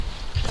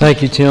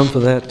Thank you, Tim, for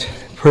that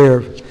prayer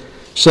of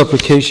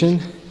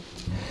supplication.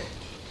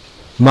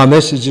 My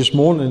message this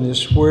morning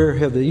is, where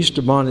have the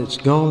Easter bonnets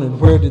gone and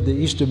where did the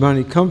Easter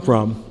bunny come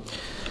from?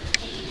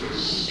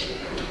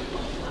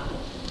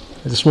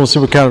 I just want to see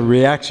what kind of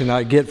reaction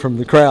I get from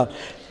the crowd.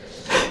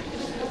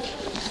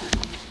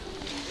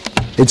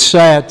 It's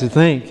sad to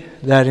think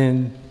that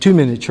in too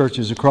many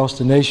churches across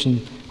the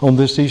nation on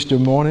this Easter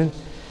morning,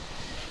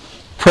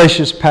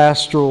 precious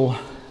pastoral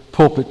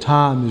pulpit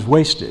time is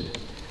wasted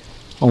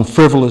on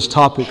frivolous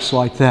topics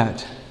like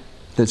that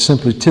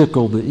simply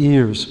tickle the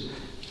ears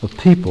of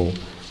people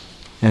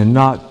and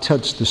not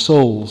touch the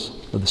souls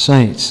of the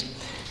saints.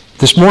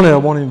 This morning I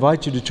want to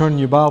invite you to turn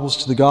your Bibles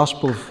to the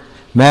Gospel of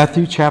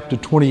Matthew, chapter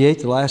 28,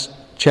 the last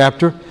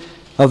chapter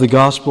of the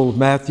Gospel of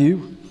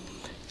Matthew,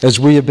 as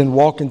we have been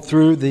walking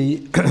through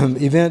the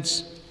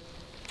events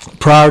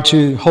prior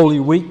to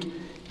Holy Week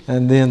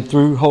and then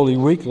through Holy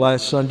Week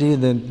last Sunday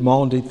and then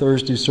Maundy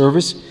Thursday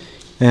service.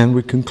 And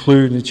we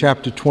conclude in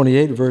chapter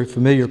 28, a very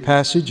familiar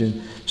passage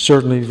and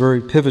certainly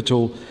very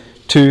pivotal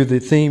to the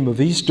theme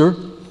of Easter.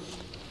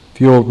 If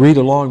you'll read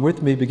along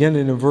with me,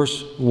 beginning in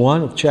verse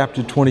 1 of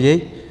chapter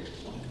 28.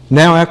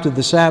 Now after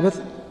the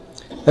Sabbath,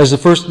 as the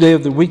first day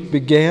of the week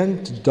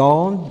began to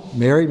dawn,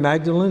 Mary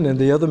Magdalene and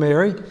the other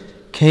Mary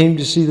came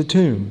to see the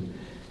tomb.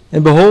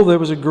 And behold, there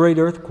was a great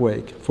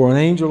earthquake, for an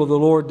angel of the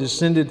Lord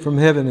descended from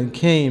heaven and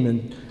came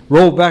and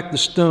rolled back the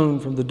stone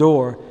from the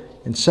door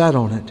and sat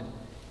on it.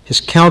 His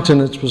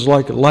countenance was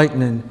like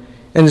lightning,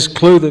 and his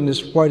clothing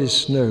as white as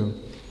snow.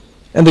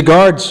 And the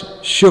guards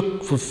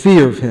shook for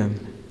fear of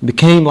him, and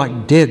became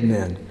like dead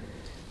men.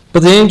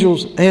 But the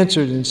angels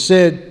answered and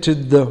said to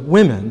the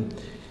women,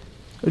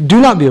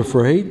 "Do not be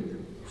afraid,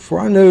 for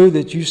I know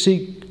that you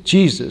seek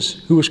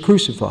Jesus, who was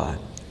crucified.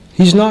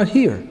 He's not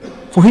here,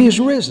 for he is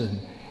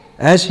risen,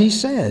 as he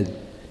said.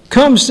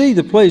 Come see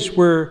the place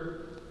where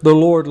the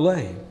Lord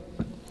lay.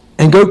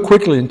 And go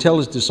quickly and tell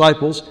his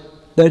disciples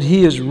that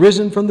he is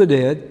risen from the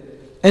dead,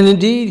 and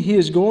indeed he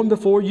is going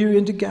before you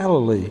into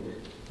Galilee.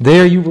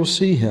 There you will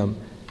see him.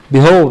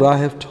 Behold, I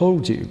have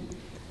told you."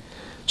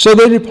 So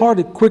they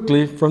departed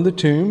quickly from the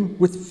tomb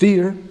with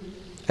fear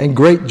and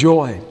great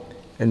joy,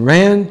 and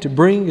ran to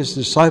bring his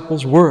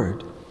disciples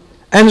word.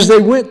 And as they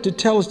went to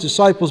tell his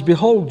disciples,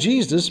 behold,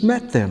 Jesus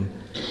met them,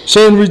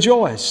 saying,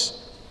 "Rejoice."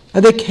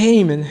 And they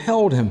came and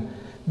held him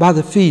by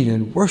the feet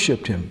and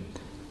worshipped him.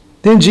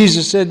 Then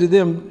Jesus said to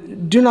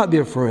them, "Do not be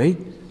afraid.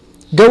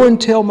 Go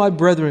and tell my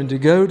brethren to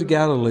go to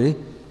Galilee,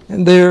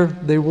 and there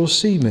they will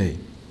see me."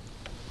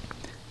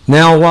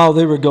 Now while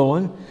they were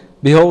going,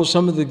 behold,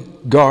 some of the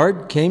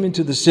guard came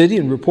into the city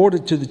and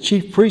reported to the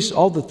chief priests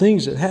all the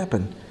things that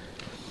happened,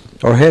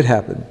 or had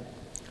happened.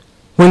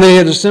 When they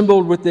had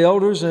assembled with the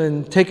elders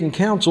and taken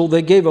counsel,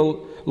 they gave a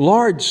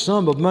large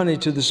sum of money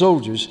to the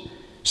soldiers,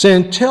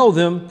 saying, "Tell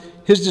them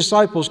his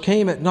disciples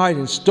came at night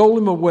and stole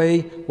him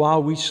away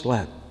while we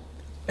slept.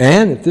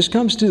 And if this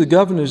comes to the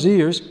governor's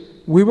ears,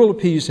 we will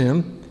appease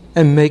him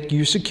and make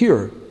you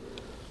secure."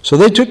 So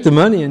they took the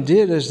money and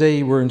did as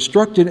they were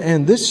instructed,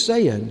 and this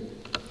saying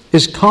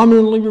is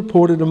commonly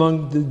reported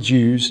among the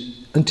Jews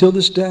until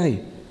this day.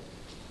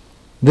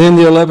 Then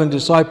the 11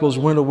 disciples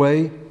went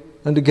away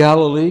unto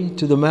Galilee,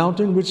 to the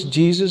mountain which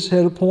Jesus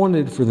had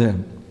appointed for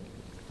them.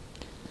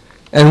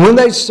 And when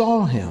they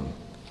saw him,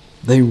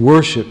 they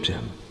worshipped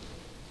him,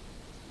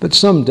 but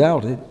some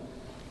doubted.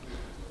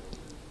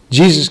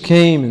 Jesus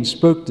came and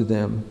spoke to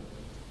them,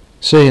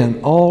 saying,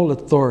 "All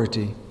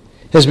authority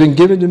has been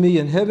given to me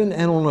in heaven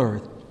and on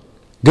earth.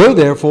 Go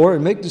therefore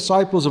and make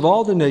disciples of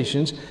all the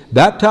nations,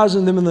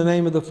 baptizing them in the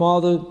name of the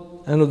Father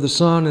and of the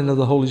Son and of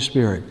the Holy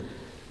Spirit,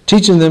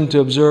 teaching them to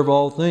observe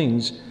all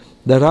things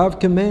that I've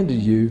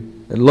commanded you.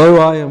 And lo,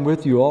 I am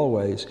with you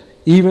always,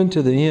 even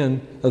to the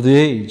end of the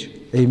age.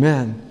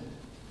 Amen."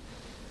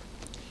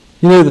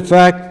 You know, the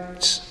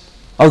facts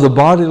of the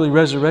bodily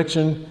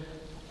resurrection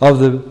of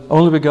the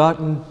only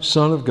begotten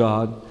Son of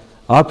God,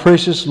 our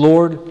precious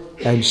Lord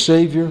and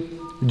Savior,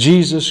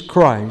 Jesus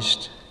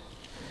Christ,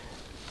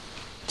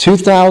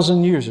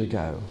 2,000 years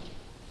ago,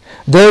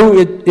 though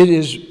it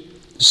is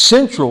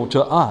central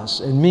to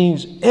us and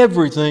means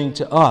everything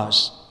to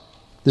us,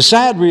 the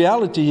sad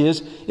reality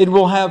is it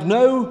will have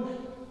no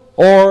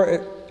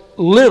or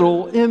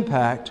little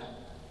impact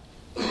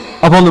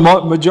upon the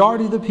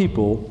majority of the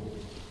people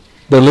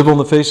that live on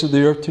the face of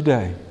the earth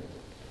today.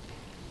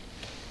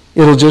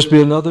 It'll just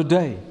be another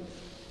day.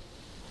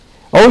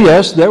 Oh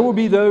yes, there will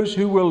be those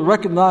who will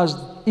recognize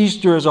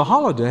Easter as a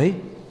holiday,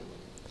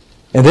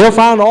 and they'll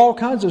find all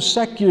kinds of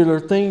secular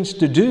things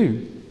to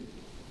do.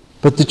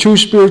 But the true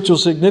spiritual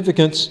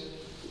significance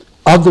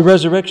of the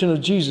resurrection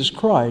of Jesus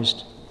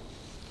Christ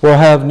will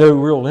have no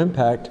real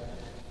impact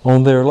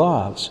on their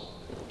lives.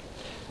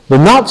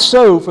 But not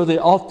so for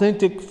the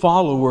authentic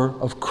follower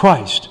of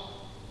Christ.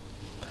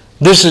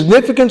 The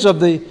significance of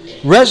the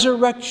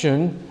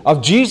resurrection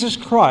of Jesus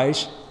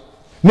Christ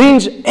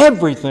means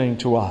everything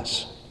to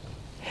us.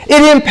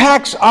 It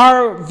impacts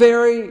our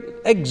very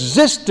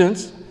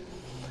existence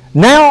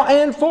now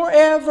and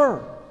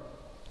forever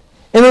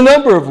in a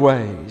number of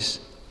ways.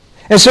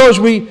 And so as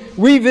we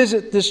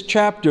revisit this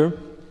chapter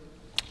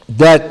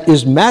that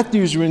is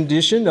Matthew's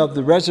rendition of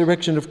the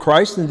resurrection of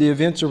Christ and the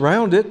events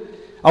around it,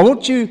 I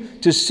want you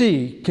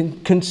to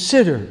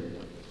consider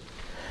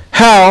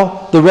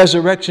how the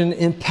resurrection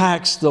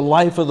impacts the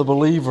life of the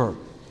believer.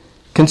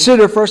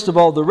 Consider, first of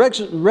all, the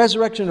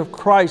resurrection of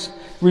Christ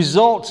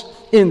results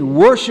in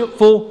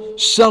worshipful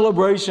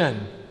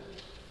celebration.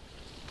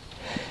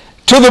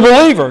 To the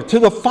believer, to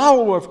the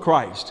follower of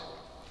Christ,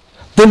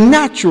 the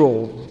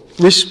natural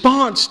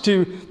response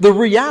to the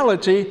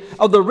reality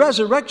of the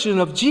resurrection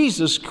of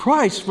Jesus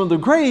Christ from the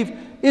grave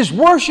is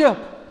worship.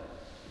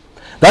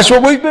 That's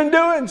what we've been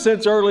doing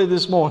since early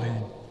this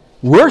morning,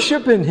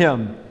 worshiping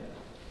Him.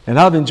 And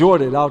I've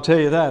enjoyed it, I'll tell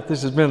you that.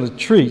 This has been a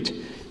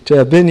treat to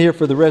have been here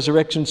for the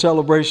resurrection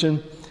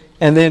celebration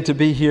and then to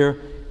be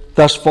here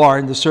thus far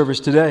in the service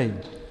today.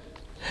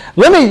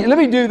 Let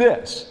me do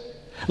this.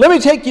 Let me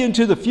take you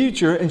into the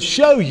future and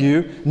show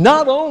you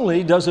not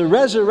only does the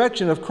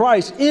resurrection of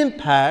Christ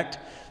impact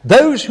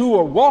those who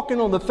are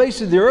walking on the face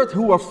of the earth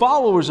who are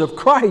followers of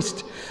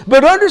Christ,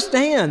 but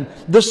understand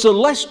the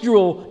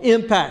celestial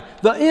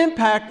impact, the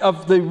impact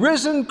of the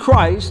risen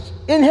Christ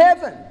in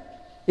heaven.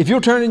 If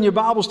you'll turn in your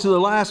Bibles to the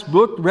last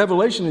book,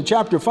 Revelation in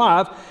chapter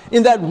 5,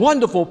 in that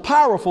wonderful,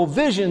 powerful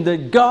vision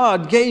that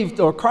God gave,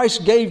 or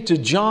Christ gave to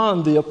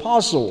John the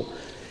Apostle,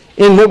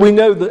 in what we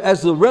know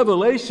as the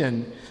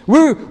Revelation,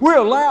 we're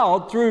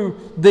allowed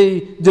through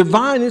the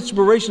divine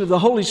inspiration of the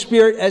Holy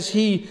Spirit as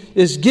He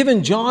is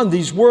giving John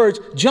these words.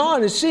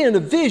 John is seeing a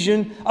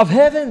vision of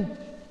heaven.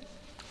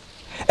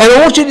 And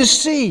I want you to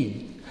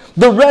see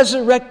the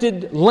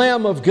resurrected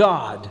Lamb of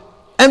God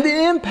and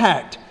the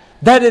impact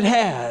that it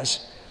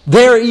has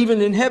there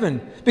even in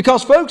heaven.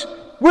 Because folks,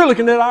 we're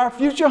looking at our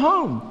future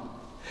home.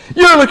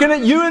 You're looking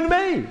at you and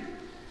me.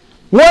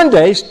 One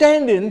day,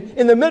 standing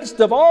in the midst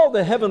of all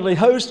the heavenly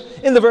hosts,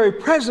 in the very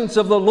presence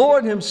of the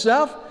Lord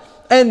Himself,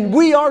 and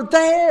we are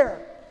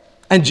there.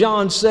 And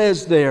John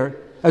says there,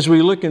 as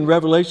we look in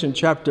Revelation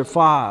chapter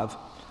 5,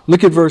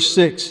 look at verse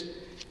 6.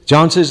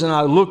 John says, "And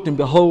I looked, and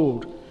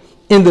behold,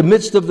 in the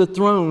midst of the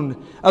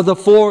throne of the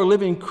 4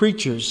 living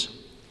creatures,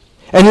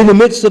 and in the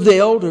midst of the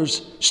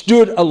elders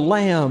stood a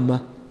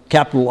lamb,"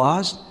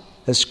 capitalized,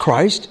 as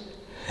Christ,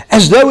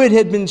 "as though it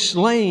had been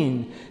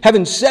slain,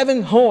 having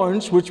 7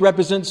 horns," which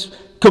represents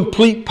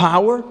complete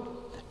power,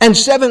 "and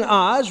 7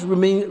 eyes,"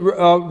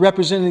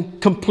 representing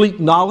complete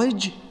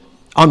knowledge,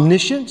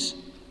 omniscience,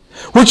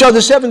 which are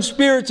the 7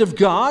 spirits of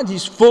God.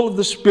 He's full of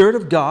the Spirit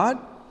of God,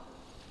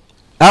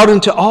 out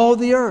into all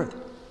the earth.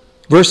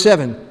 Verse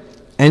 7,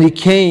 "And He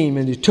came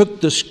and He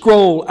took the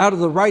scroll out of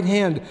the right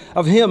hand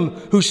of Him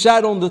who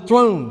sat on the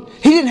throne."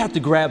 He didn't have to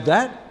grab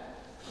that.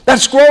 That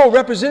scroll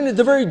represented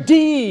the very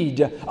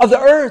deed of the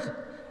earth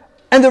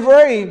and the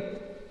very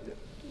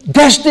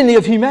destiny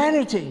of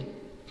humanity.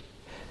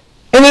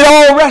 And it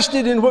all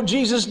rested in what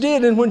Jesus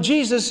did. And when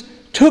Jesus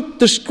took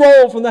the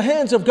scroll from the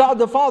hands of God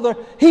the Father,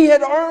 He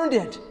had earned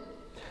it.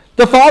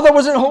 The Father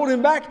wasn't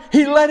holding back.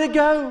 He let it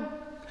go.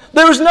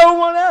 There was no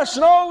one else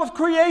in all of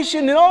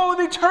creation, in all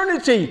of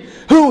eternity,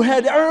 who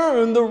had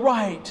earned the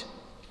right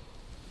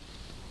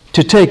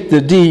to take the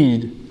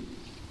deed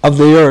of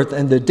the earth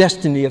and the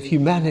destiny of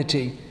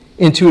humanity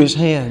into His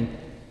hand.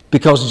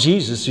 Because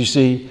Jesus, you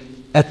see,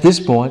 at this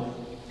point,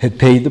 had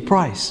paid the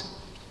price.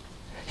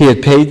 He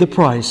had paid the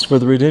price for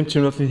the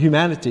redemption of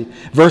humanity.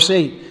 Verse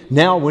 8,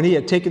 "Now when He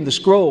had taken the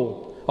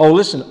scroll," oh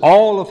listen,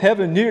 all of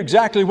heaven knew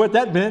exactly what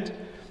that meant.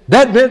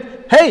 That meant,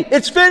 hey,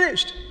 it's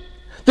finished.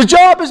 The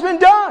job has been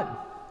done.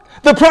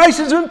 The price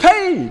has been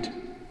paid.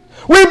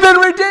 We've been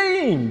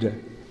redeemed.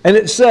 And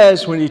it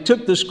says, when He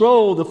took the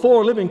scroll, the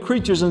 4 living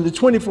creatures and the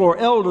 24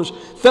 elders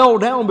fell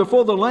down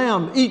before the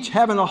Lamb, each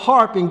having a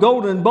harp and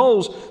golden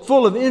bowls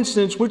full of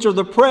incense, which are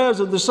the prayers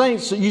of the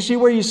saints. So you see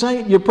where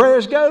your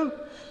prayers go?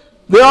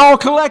 They're all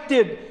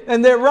collected,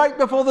 and they're right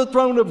before the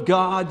throne of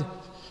God.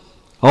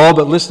 Oh,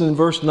 but listen in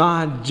verse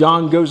 9,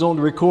 John goes on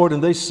to record,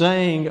 "And they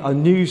sang a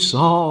new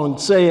song,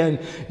 saying,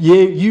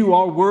 you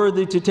are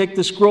worthy to take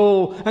the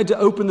scroll and to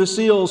open the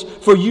seals,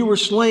 for you were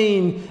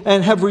slain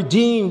and have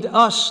redeemed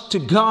us to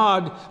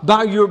God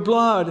by your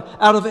blood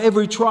out of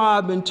every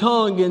tribe and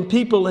tongue and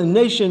people and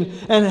nation,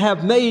 and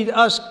have made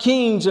us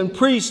kings and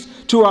priests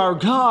to our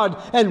God,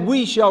 and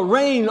we shall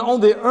reign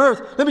on the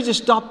earth." Let me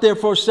just stop there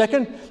for a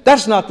second.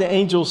 That's not the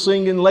angels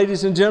singing,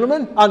 ladies and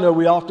gentlemen. I know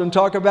we often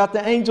talk about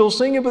the angels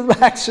singing,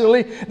 but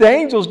actually the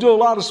angels do a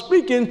lot of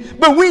speaking,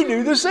 but we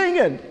do the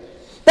singing.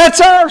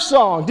 That's our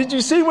song. Did you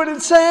see what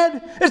it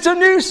said? It's a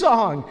new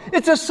song.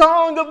 It's a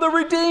song of the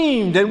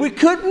redeemed. And we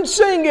couldn't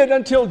sing it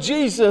until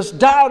Jesus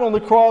died on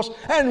the cross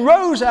and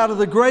rose out of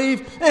the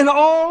grave. And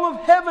all of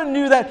heaven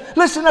knew that.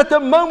 Listen, at the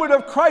moment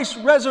of Christ's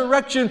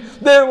resurrection,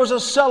 there was a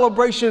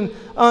celebration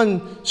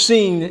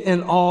unseen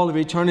in all of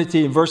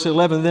eternity. In verse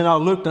 11, "Then I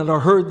looked and I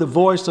heard the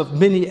voice of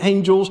many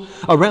angels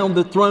around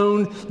the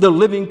throne, the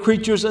living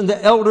creatures and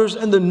the elders,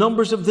 and the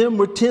numbers of them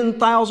were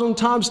 10,000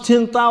 times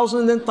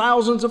 10,000 and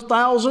thousands of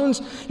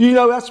thousands." You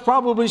know, that's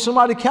probably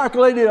somebody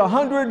calculated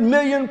 100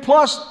 million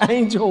plus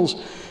angels.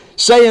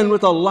 saying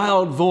with a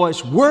loud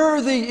voice,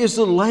 "Worthy is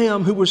the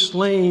Lamb who was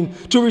slain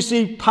to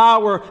receive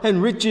power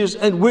and riches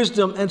and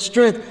wisdom and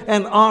strength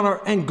and honor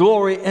and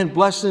glory and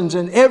blessings.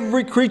 And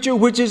every creature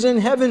which is in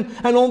heaven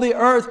and on the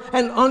earth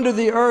and under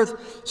the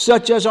earth,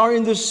 such as are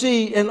in the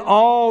sea and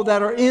all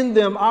that are in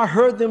them, I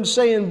heard them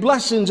saying,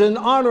 blessings and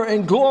honor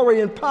and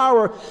glory and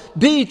power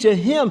be to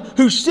him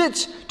who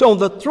sits on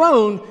the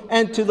throne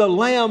and to the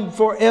Lamb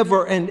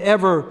forever and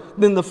ever."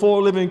 Then the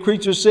four living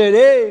creatures said,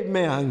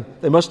 "Amen."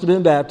 They must have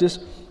been Baptists.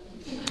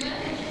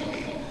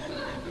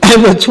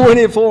 And the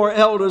 24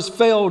 elders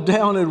fell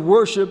down and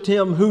worshiped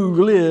him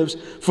who lives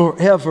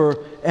forever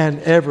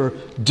and ever.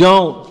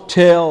 Don't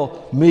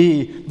tell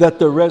me that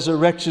the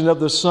resurrection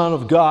of the Son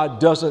of God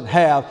doesn't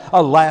have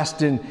a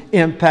lasting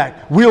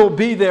impact. We'll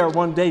be there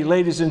one day,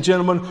 ladies and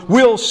gentlemen.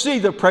 We'll see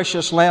the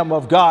precious Lamb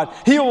of God.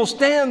 He will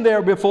stand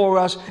there before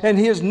us, and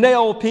his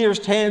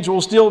nail-pierced hands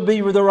will still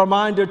be with a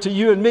reminder to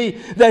you and me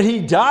that he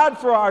died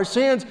for our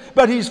sins,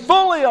 but he's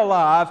fully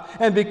alive.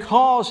 And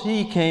because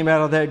he came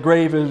out of that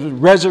grave and was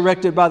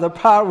resurrected by the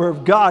power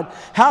of God,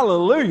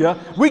 hallelujah,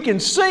 we can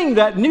sing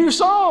that new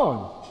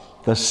song.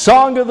 The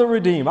song of the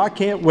redeemed. I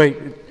can't wait.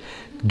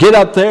 Get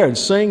up there and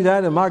sing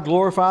that in my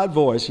glorified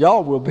voice.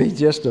 Y'all will be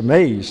just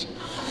amazed.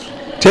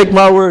 Take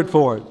my word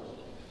for it.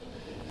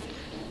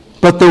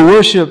 But the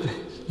worship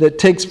that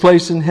takes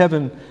place in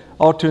heaven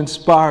ought to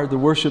inspire the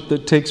worship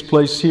that takes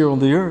place here on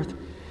the earth.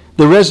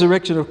 The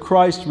resurrection of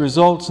Christ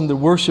results in the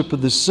worship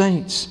of the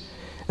saints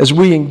as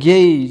we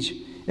engage,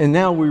 and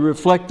now we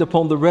reflect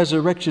upon the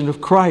resurrection of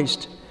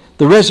Christ.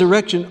 The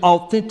resurrection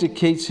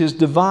authenticates his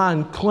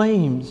divine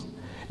claims.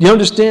 You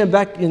understand,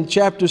 back in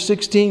chapter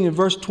 16 and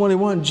verse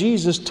 21,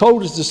 Jesus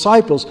told his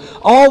disciples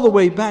all the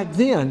way back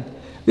then,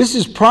 this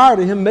is prior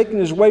to him making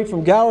his way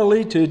from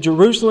Galilee to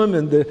Jerusalem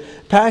and the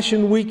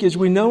Passion Week as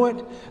we know it.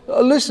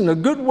 Listen, a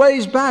good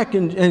ways back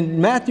in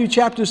Matthew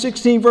chapter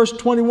 16 verse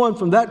 21,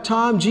 from that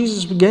time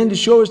Jesus began to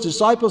show his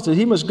disciples that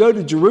he must go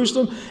to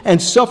Jerusalem and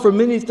suffer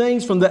many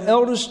things from the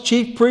elders,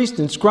 chief priests,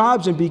 and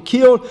scribes, and be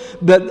killed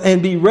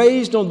and be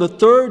raised on the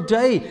third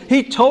day.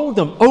 He told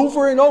them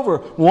over and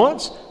over,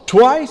 once,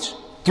 twice,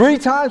 3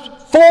 times,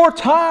 4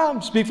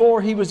 times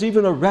before he was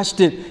even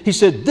arrested. He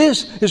said,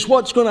 this is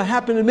what's going to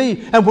happen to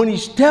me. And when he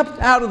stepped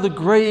out of the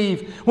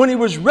grave, when he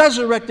was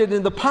resurrected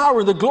in the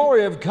power and the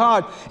glory of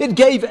God, it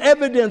gave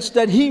evidence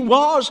that he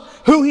was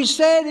who he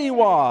said he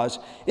was.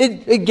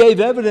 It gave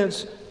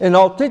evidence and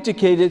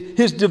authenticated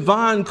his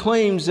divine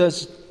claims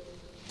as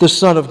the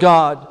Son of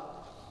God.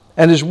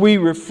 And as we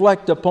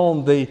reflect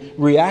upon the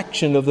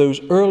reaction of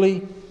those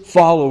early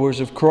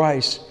followers of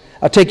Christ,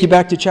 I'll take you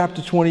back to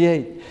chapter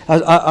 28.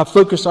 I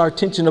focus our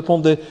attention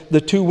upon the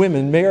 2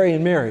 women, Mary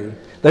and Mary.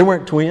 They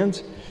weren't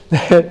twins. They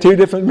had 2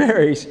 different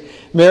Marys.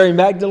 Mary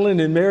Magdalene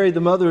and Mary, the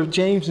mother of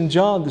James and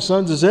John, the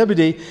sons of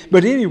Zebedee.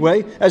 But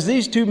anyway, as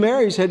these 2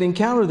 Marys had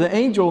encountered the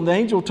angel, and the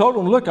angel told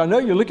them, look, I know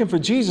you're looking for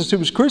Jesus who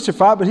was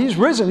crucified, but he's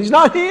risen. He's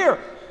not here.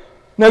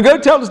 Now go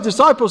tell his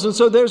disciples. And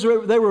so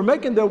they were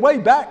making their way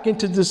back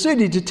into the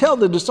city to tell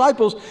the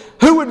disciples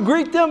who would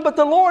greet them but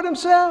the Lord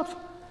himself.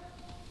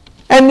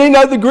 And you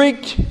know, the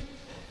Greek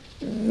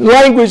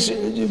language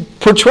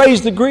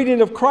portrays the greeting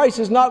of Christ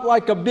as not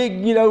like a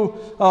big,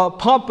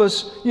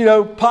 pompous,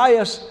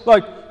 pious,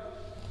 like,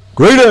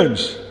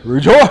 greetings,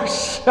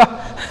 rejoice.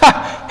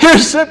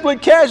 Here's simply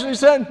casually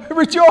saying,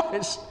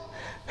 rejoice.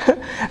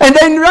 And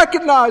they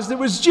recognized it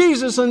was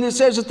Jesus, and it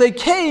says that they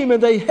came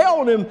and they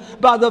held him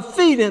by the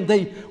feet and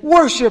they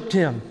worshiped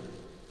him.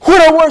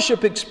 What a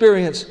worship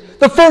experience.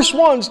 The first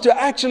ones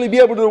to actually be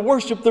able to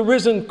worship the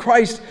risen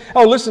Christ.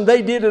 Oh, listen,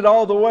 they did it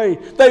all the way.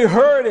 They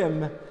heard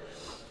him.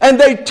 And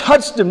they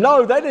touched him.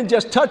 No, they didn't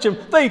just touch him.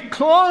 They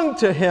clung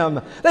to him.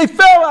 They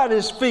fell at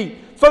his feet.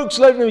 Folks,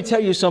 let me tell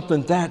you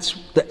something. That's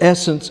the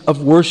essence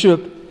of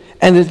worship.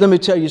 And let me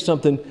tell you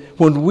something.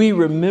 When we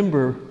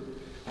remember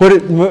what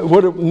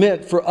it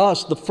meant for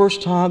us the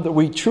first time that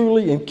we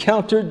truly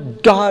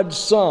encountered God's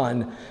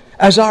Son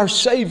as our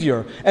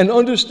Savior and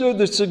understood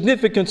the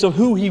significance of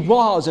who he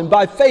was. And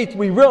by faith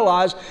we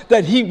realized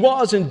that he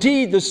was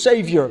indeed the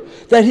Savior,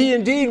 that he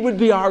indeed would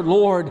be our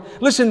Lord.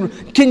 Listen,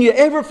 can you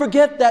ever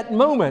forget that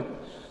moment?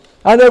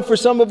 I know for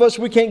some of us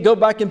we can't go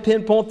back and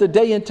pinpoint the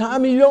day and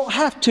time, and you don't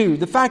have to.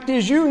 The fact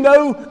is, you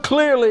know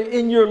clearly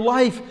in your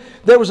life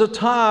there was a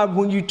time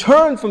when you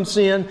turned from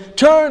sin,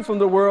 turned from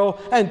the world,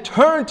 and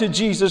turned to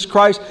Jesus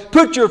Christ,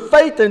 put your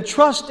faith and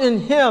trust in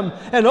him,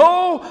 and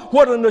oh,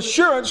 what an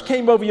assurance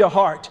came over your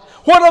heart.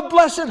 What a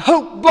blessed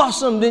hope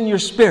blossomed in your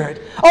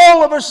spirit.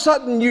 All of a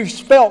sudden you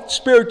felt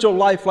spiritual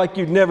life like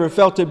you'd never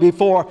felt it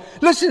before.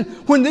 Listen,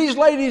 when these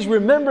ladies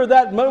remember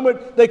that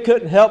moment, they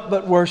couldn't help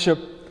but worship.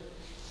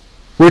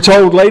 We're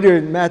told later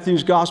in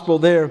Matthew's Gospel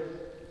there,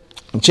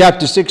 in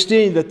chapter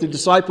 16, that the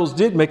disciples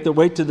did make their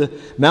way to the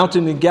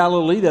mountain in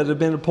Galilee that had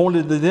been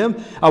appointed to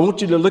them. I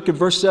want you to look at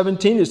verse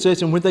 17. It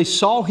says, and when they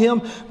saw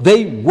him,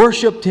 they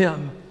worshiped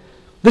him.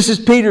 This is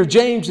Peter,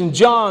 James, and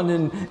John,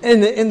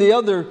 and the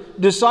other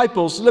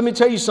disciples. Let me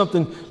tell you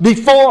something.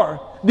 Before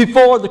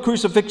the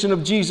crucifixion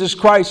of Jesus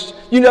Christ,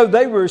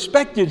 they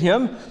respected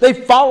him. They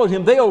followed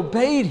him. They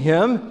obeyed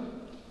him.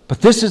 But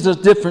this is a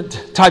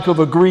different type of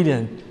a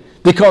greeting,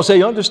 because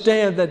they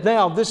understand that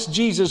now this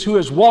Jesus who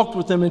has walked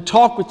with them and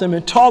talked with them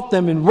and taught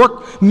them and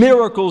worked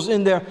miracles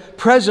in their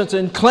presence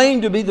and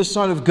claimed to be the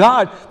Son of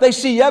God, they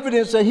see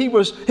evidence that he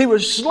was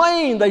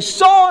slain. They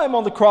saw him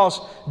on the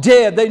cross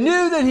dead. They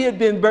knew that he had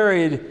been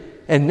buried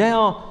and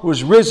now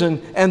was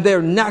risen, and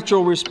their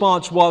natural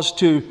response was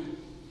to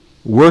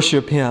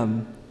worship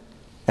him.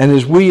 And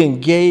as we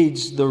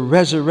engage the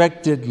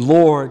resurrected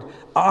Lord,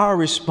 our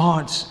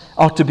response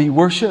ought to be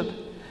worship.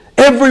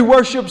 Every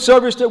worship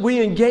service that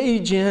we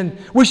engage in,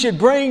 we should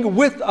bring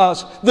with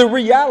us the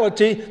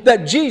reality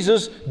that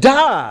Jesus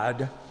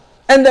died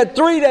and that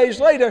 3 days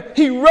later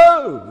He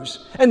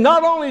rose. And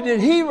not only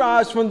did He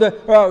rise from the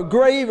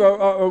grave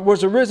or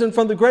was arisen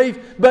from the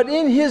grave, but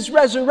in His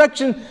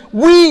resurrection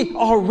we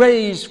are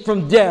raised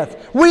from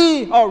death.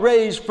 We are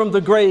raised from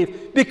the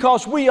grave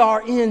because we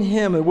are in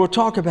Him, and we'll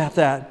talk about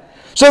that.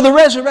 So the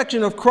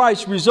resurrection of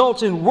Christ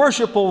results in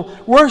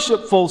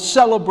worshipful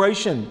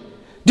celebration.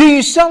 Do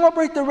you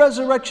celebrate the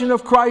resurrection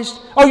of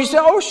Christ? Oh, you say,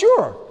 oh,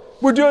 sure.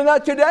 We're doing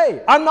that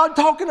today. I'm not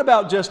talking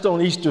about just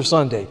on Easter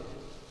Sunday.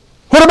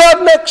 What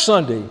about next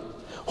Sunday?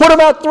 What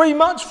about 3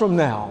 months from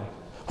now?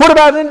 What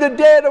about in the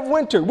dead of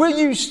winter? Will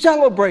you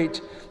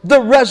celebrate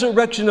the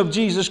resurrection of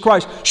Jesus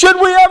Christ?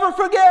 Should we ever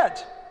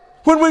forget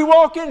when we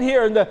walk in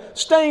here and the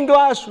stained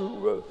glass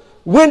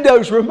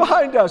windows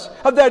remind us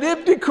of that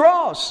empty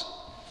cross,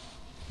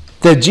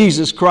 that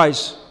Jesus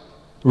Christ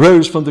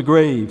rose from the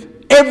grave?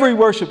 Every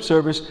worship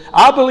service,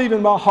 I believe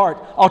in my heart,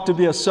 ought to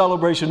be a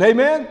celebration.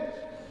 Amen?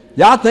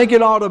 Yeah, I think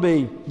it ought to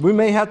be. We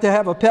may have to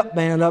have a pep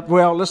band up.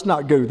 Well, let's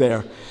not go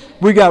there.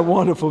 We got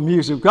wonderful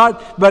music.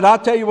 But I'll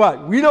tell you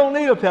what, we don't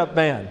need a pep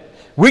band.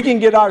 We can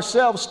get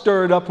ourselves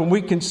stirred up when we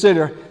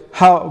consider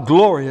how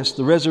glorious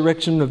the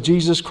resurrection of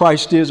Jesus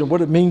Christ is and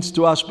what it means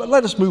to us. But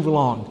let us move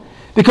along,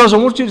 because I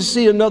want you to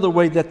see another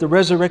way that the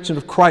resurrection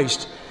of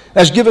Christ,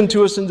 as given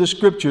to us in the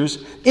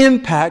Scriptures,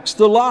 impacts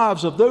the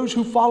lives of those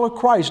who follow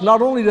Christ. Not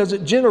only does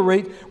it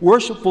generate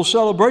worshipful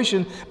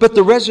celebration, but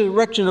the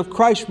resurrection of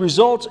Christ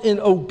results in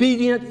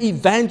obedient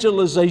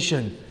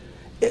evangelization.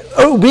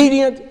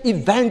 Obedient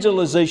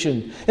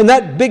evangelization. And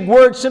that big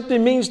word simply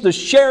means the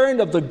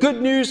sharing of the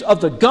good news of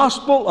the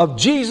gospel of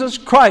Jesus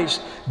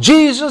Christ.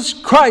 Jesus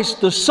Christ,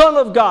 the Son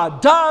of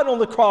God, died on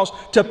the cross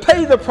to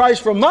pay the price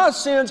for my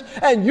sins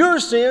and your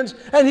sins.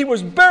 And He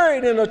was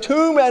buried in a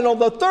tomb. And on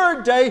the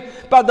third day,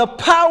 by the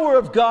power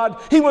of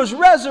God, He was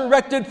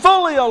resurrected,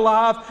 fully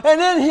alive. And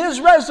in His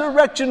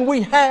resurrection,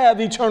 we have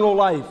eternal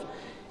life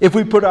if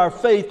we put our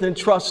faith and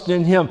trust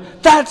in Him.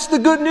 That's the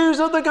good news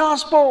of the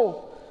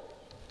gospel.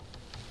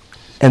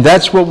 And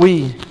that's what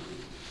we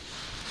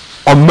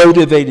are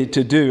motivated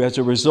to do as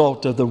a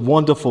result of the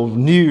wonderful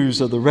news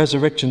of the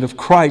resurrection of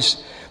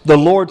Christ. The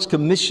Lord's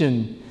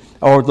commission,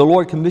 or the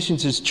Lord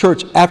commissions His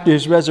church after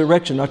His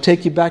resurrection. I'll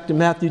take you back to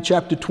Matthew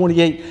chapter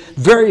 28.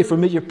 Very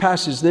familiar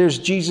passage. There's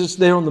Jesus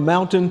there on the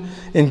mountain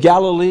in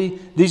Galilee.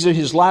 These are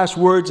His last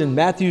words in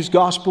Matthew's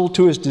gospel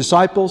to His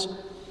disciples.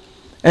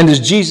 And as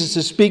Jesus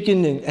is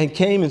speaking and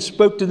came and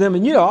spoke to them.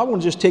 And I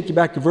want to just take you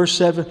back to verse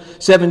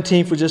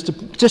 17 for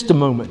just a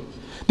moment.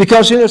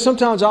 Because,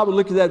 sometimes I would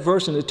look at that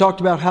verse and it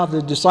talked about how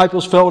the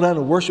disciples fell down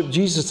and worshiped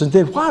Jesus. And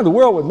then why in the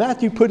world would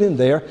Matthew put in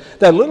there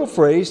that little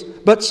phrase,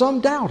 but some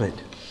doubted?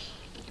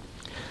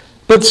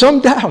 But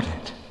some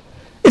doubted.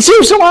 It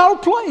seems so out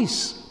of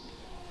place.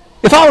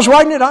 If I was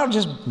writing it, I would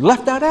have just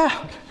left that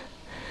out.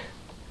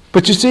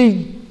 But you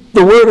see,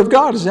 the Word of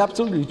God is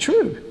absolutely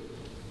true.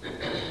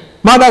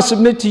 Might I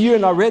submit to you,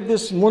 and I read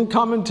this in one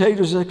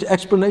commentator's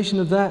explanation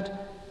of that.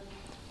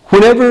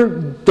 Whenever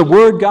the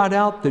word got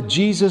out that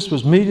Jesus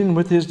was meeting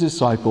with His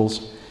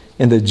disciples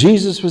and that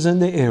Jesus was in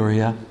the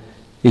area,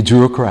 it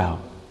drew a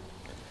crowd.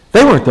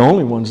 They weren't the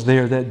only ones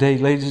there that day,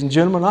 ladies and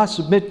gentlemen. I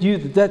submit to you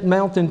that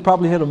mountain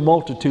probably had a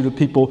multitude of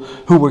people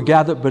who were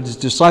gathered, but His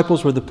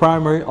disciples were the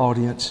primary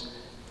audience.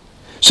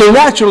 So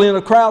naturally, in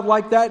a crowd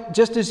like that,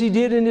 just as He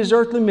did in His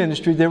earthly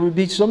ministry, there would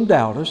be some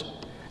doubters.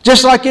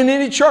 Just like in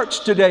any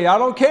church today, I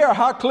don't care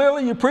how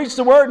clearly you preach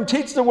the Word and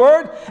teach the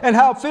Word and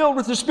how filled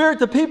with the Spirit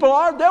the people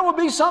are, there will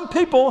be some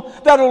people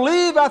that will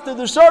leave after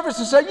the service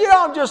and say,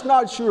 I'm just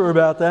not sure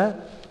about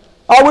that.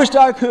 I wished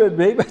I could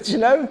be, but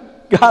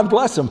God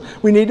bless them.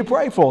 We need to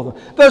pray for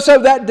them. So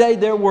that day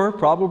there were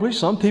probably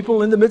some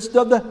people in the midst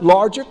of the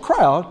larger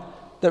crowd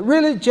that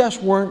really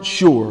just weren't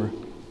sure.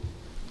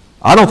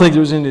 I don't think there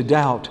was any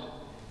doubt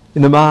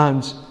in the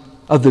minds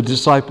of the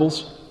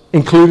disciples,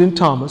 including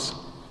Thomas.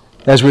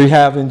 As we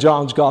have in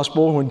John's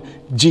Gospel, when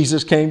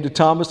Jesus came to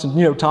Thomas,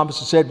 and Thomas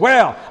had said,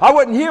 well, I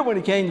wasn't here when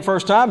He came the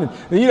first time, and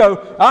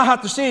I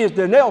have to see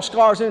the nail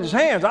scars in His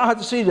hands. I have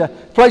to see the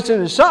place in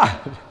His side.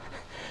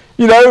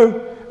 And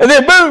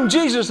then boom,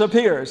 Jesus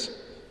appears.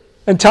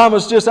 And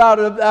Thomas just out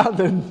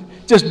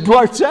just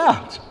blurts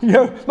out,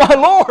 my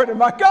Lord and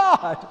my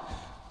God.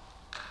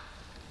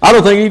 I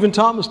don't think even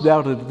Thomas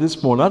doubted at this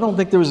point. I don't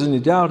think there was any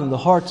doubt in the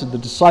hearts of the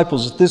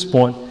disciples at this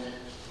point.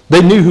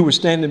 They knew who was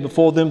standing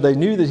before them. They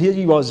knew that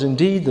He was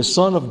indeed the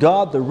Son of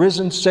God, the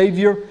risen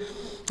Savior.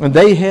 And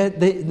He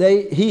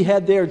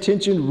had their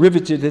attention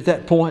riveted at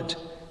that point.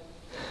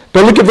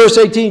 But look at verse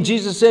 18.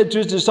 Jesus said to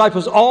his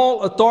disciples,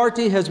 all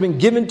authority has been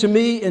given to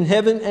me in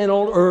heaven and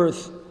on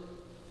earth.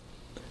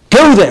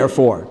 Go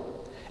therefore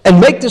and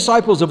make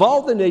disciples of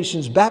all the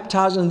nations,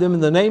 baptizing them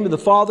in the name of the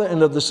Father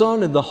and of the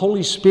Son and the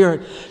Holy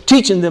Spirit,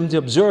 teaching them to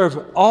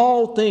observe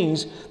all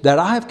things that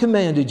I have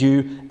commanded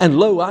you. And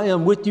lo, I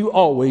am with you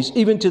always,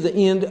 even to the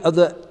end of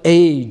the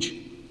age.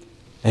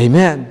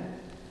 Amen.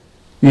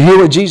 You hear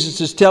what Jesus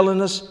is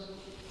telling us?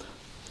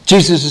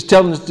 Jesus is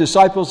telling his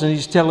disciples, and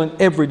he's telling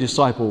every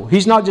disciple.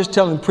 He's not just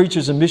telling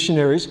preachers and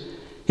missionaries.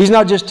 He's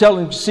not just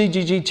telling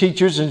CGG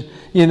teachers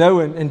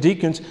and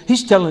deacons.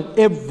 He's telling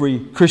every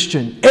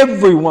Christian,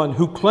 everyone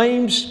who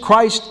claims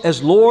Christ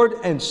as Lord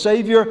and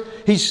Savior.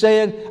 He's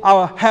saying,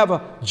 I have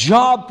a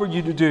job for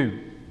you to do.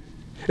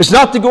 It's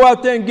not to go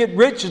out there and get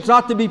rich. It's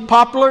not to be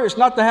popular. It's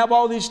not to have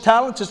all these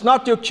talents. It's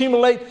not to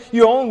accumulate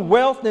your own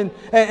wealth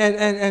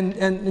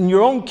and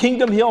your own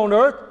kingdom here on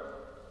earth.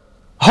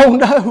 Oh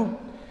no.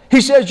 He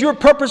says your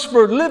purpose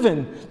for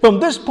living from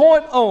this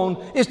point on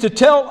is to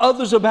tell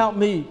others about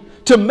me,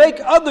 to make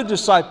other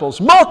disciples,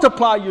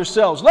 multiply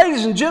yourselves.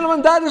 Ladies and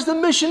gentlemen, that is the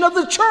mission of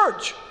the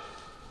church.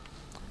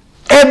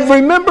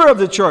 Every member of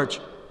the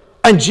church.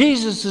 And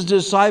Jesus'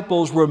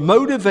 disciples were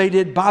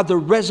motivated by the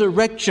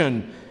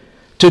resurrection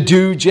to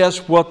do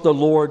just what the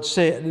Lord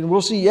said. And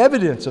we'll see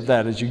evidence of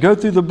that as you go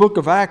through the book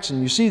of Acts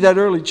and you see that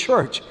early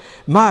church.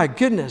 My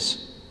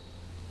goodness.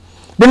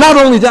 But not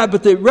only that,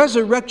 but the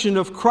resurrection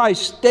of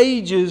Christ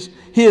stages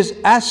his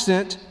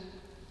ascent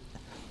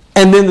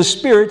and then the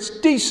Spirit's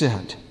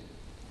descent.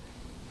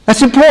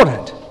 That's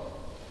important.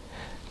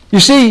 You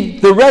see,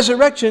 the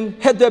resurrection,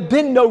 had there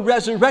been no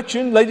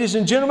resurrection, ladies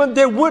and gentlemen,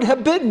 there would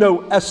have been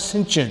no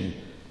ascension.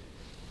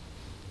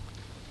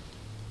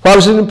 Why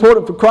was it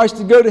important for Christ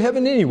to go to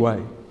heaven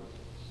anyway?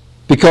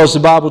 Because the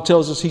Bible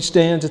tells us he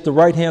stands at the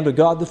right hand of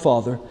God the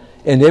Father,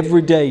 and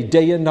every day,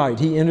 day and night,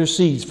 he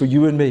intercedes for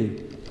you and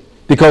me.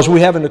 Because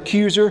we have an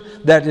accuser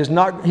that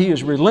he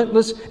is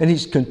relentless, and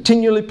he's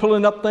continually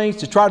pulling up things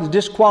to try to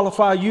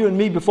disqualify you and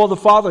me before the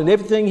Father. And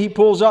everything he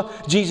pulls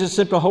up, Jesus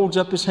simply holds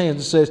up his hands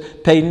and says,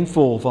 paid in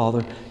full,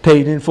 Father,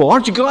 paid in full.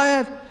 Aren't you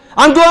glad?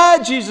 I'm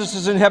glad Jesus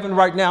is in heaven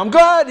right now. I'm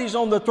glad he's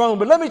on the throne.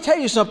 But let me tell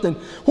you something.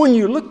 When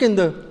you look in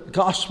the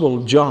Gospel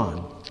of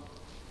John,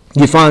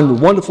 you find a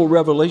wonderful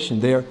revelation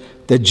there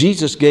that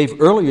Jesus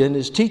gave earlier in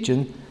his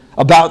teaching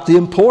about the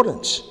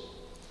importance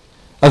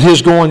of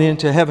his going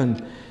into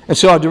heaven. And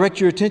so I direct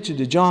your attention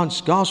to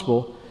John's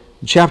Gospel,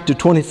 chapter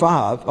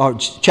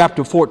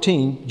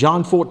 14,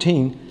 John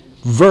 14,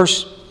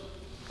 verse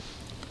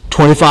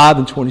 25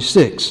 and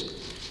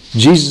 26.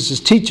 Jesus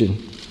is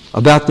teaching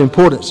about the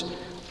importance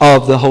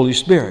of the Holy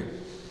Spirit.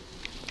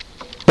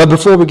 But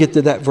before we get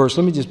to that verse,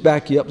 let me just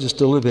back you up just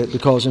a little bit,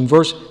 because in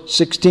verse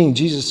 16,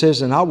 Jesus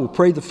says, and I will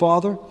pray the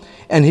Father,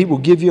 and he will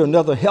give you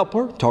another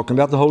helper, talking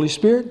about the Holy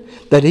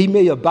Spirit, that he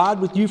may abide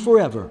with you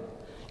forever.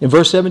 In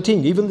verse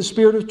 17, even the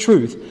Spirit of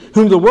truth,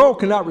 whom the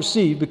world cannot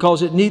receive,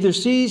 because it neither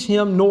sees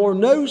him nor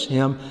knows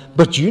him,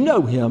 but you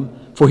know him,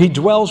 for he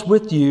dwells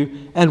with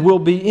you and will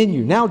be in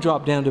you. Now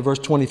drop down to verse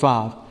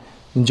 25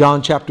 in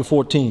John chapter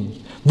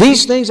 14.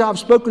 These things I have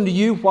spoken to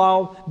you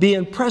while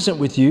being present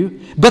with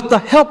you, but the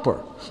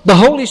Helper, the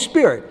Holy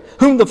Spirit,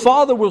 whom the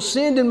Father will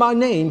send in my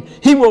name,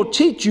 he will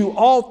teach you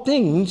all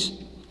things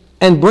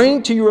and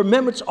bring to your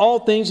remembrance all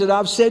things that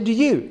I've said to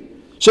you.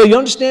 So you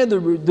understand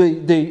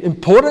the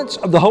importance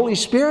of the Holy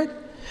Spirit?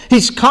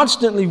 He's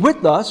constantly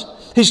with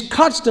us. He's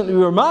constantly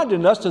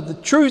reminding us of the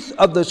truth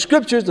of the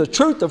Scriptures, the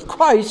truth of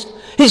Christ.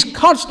 He's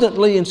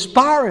constantly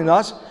inspiring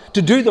us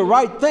to do the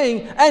right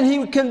thing, and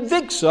he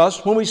convicts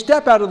us when we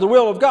step out of the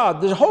will of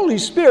God. The Holy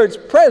Spirit's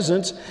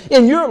presence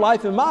in your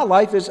life and my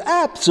life is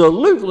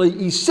absolutely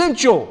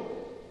essential.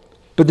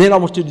 But then I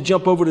want you to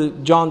jump over to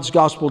John's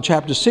Gospel,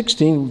 chapter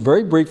 16,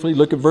 very briefly.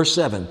 Look at verse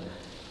 7.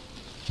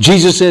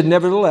 Jesus said,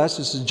 nevertheless,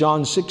 this is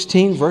John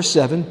 16, verse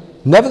 7,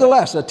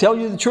 nevertheless, I tell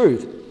you the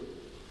truth,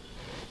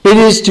 it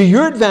is to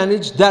your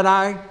advantage that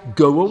I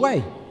go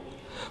away.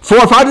 For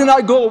if I do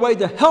not go away,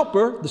 the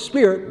Helper, the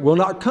Spirit, will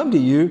not come to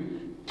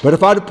you. But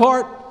if I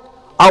depart,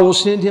 I will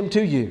send him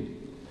to you.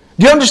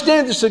 Do you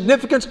understand the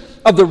significance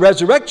of the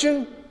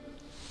resurrection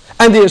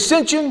and the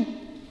ascension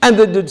and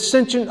the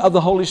descension of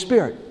the Holy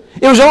Spirit?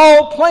 It was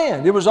all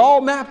planned. It was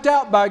all mapped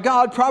out by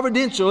God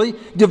providentially,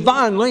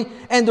 divinely,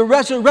 and the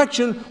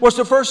resurrection was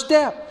the first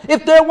step.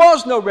 If there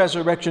was no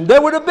resurrection,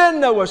 there would have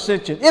been no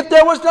ascension. If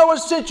there was no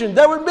ascension,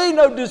 there would be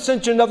no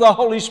descension of the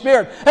Holy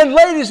Spirit. And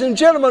ladies and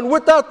gentlemen,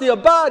 without the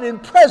abiding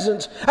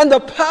presence and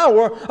the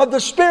power of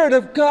the Spirit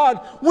of God,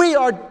 we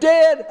are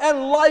dead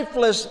and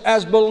lifeless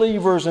as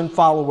believers and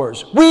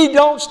followers. We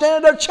don't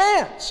stand a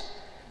chance.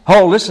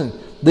 Oh, listen,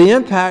 the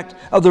impact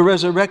of the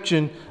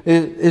resurrection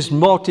is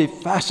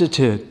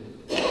multifaceted.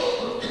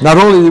 Not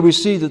only do we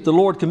see that the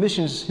Lord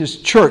commissions his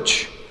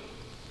church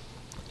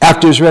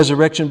after his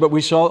resurrection, but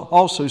we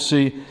also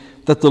see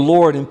that the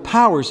Lord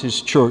empowers his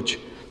church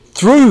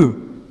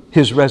through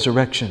his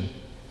resurrection.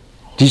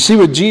 Do you see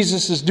what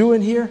Jesus is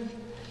doing here?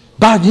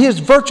 By his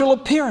virtual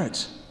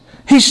appearance,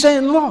 he's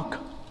saying, look,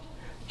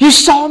 you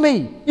saw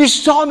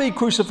me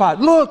crucified.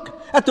 Look,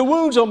 at the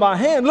wounds on my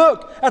hand.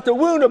 Look at the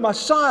wound on my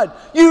side.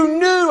 You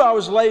knew I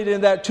was laid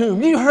in that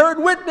tomb. You heard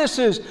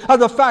witnesses of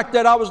the fact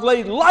that I was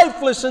laid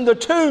lifeless in the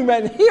tomb.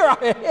 And here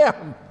I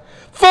am,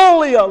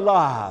 fully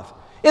alive,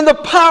 in the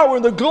power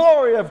and the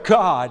glory of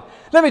God.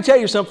 Let me tell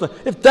you something.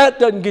 If that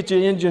doesn't get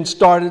your engine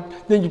started,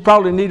 then you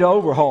probably need an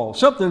overhaul.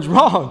 Something's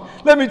wrong.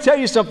 Let me tell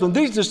you something.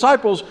 These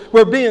disciples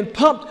were being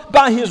pumped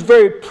by His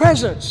very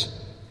presence.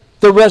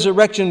 The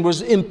resurrection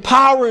was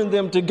empowering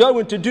them to go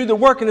and to do the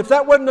work. And if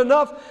that wasn't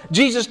enough,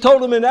 Jesus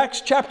told them in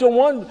Acts chapter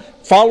 1,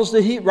 follows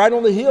right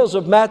on the heels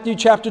of Matthew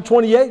chapter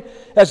 28.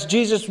 As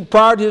Jesus,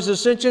 prior to His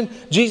ascension,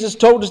 Jesus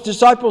told His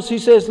disciples, He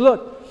says,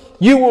 look,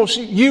 you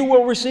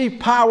will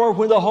receive power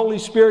when the Holy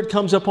Spirit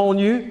comes upon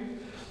you.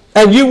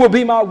 And you will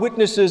be my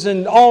witnesses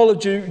in all of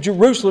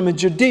Jerusalem and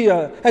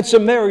Judea and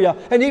Samaria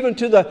and even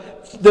to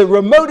the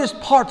remotest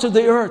parts of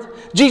the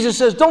earth. Jesus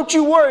says, don't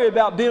you worry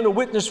about being a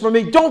witness for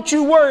me. Don't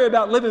you worry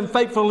about living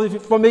faithfully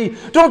for me.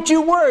 Don't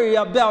you worry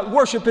about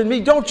worshiping me.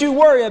 Don't you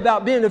worry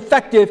about being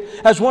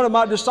effective as one of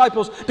my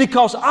disciples,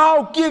 because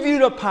I'll give you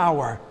the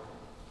power.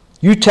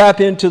 You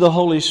tap into the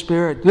Holy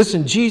Spirit.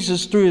 Listen,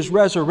 Jesus, through His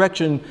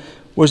resurrection,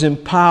 was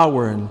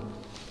empowering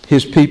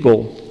His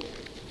people.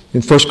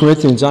 In 1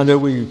 Corinthians, I know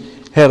we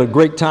had a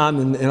great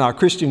time in our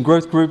Christian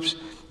growth groups.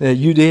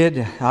 You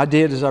did, I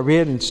did as I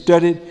read and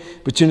studied.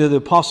 But you know, the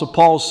Apostle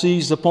Paul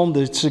seized upon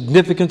the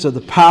significance of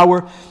the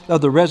power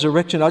of the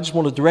resurrection. I just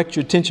want to direct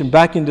your attention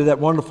back into that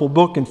wonderful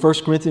book in 1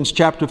 Corinthians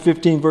chapter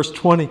 15, verse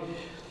 20.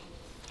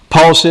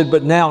 Paul said,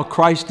 but now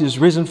Christ is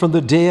risen from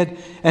the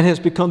dead and has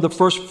become the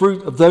first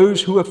fruit of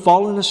those who have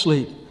fallen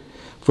asleep.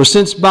 For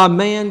since by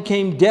man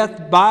came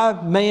death,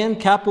 by man,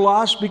 capital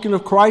I, speaking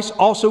of Christ,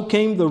 also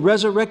came the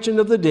resurrection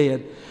of the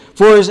dead.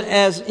 For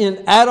as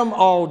in Adam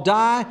all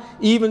die,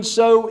 even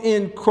so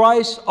in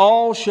Christ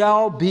all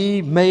shall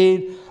be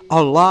made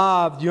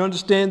alive. Do you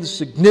understand the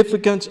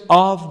significance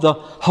of the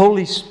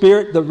Holy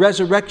Spirit, the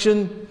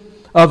resurrection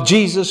of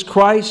Jesus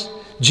Christ?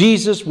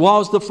 Jesus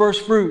was the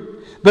first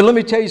fruit. But let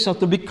me tell you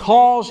something,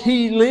 because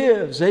He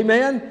lives,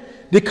 amen?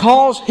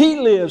 Because He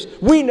lives,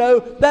 we know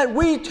that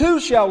we too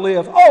shall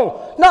live.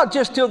 Oh, not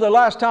just till the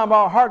last time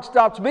our heart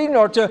stops beating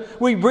or till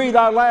we breathe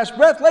our last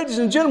breath. Ladies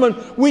and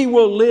gentlemen, we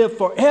will live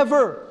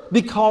forever.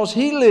 Because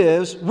He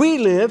lives, we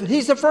live.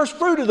 He's the first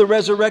fruit of the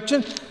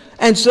resurrection.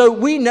 And so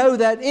we know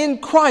that in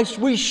Christ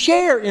we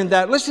share in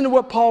that. Listen to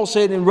what Paul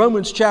said in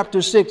Romans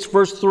chapter 6,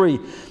 verse 3.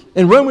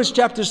 In Romans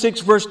chapter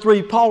 6, verse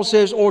 3, Paul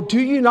says, or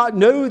do you not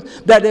know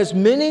that as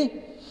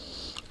many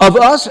of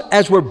us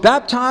as were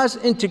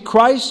baptized into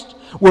Christ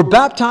were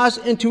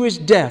baptized into His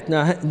death?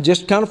 Now,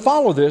 just kind of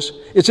follow this.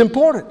 It's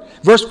important.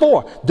 Verse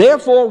 4,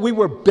 therefore we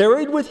were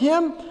buried with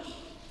Him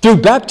through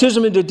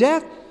baptism into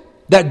death,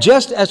 that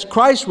just as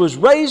Christ was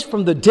raised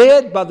from the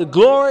dead by the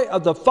glory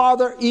of the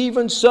Father,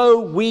 even so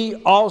we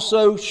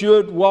also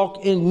should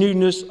walk in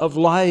newness of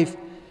life.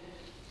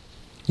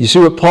 You see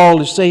what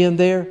Paul is saying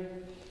there?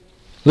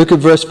 Look at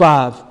verse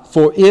 5.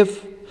 For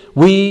if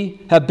we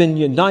have been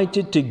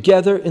united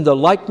together in the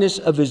likeness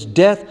of His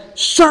death,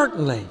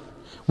 certainly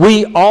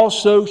we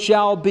also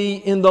shall be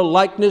in the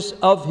likeness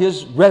of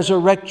His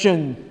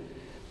resurrection.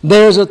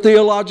 There's a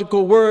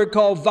theological word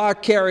called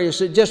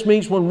vicarious. It just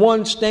means when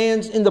one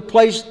stands in the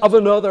place of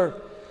another.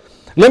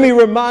 Let me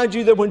remind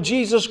you that when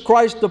Jesus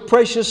Christ, the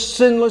precious,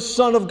 sinless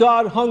Son of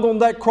God, hung on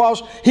that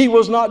cross, He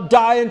was not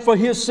dying for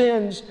His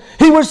sins.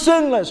 He was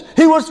sinless.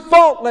 He was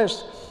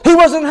faultless. He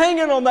wasn't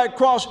hanging on that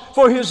cross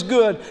for His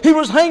good. He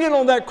was hanging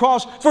on that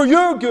cross for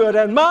your good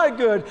and my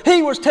good.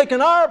 He was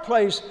taking our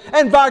place.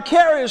 And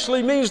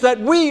vicariously means that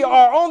we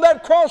are on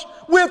that cross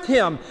with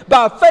Him.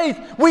 By faith,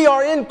 we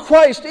are in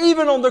Christ,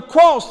 even on the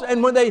cross.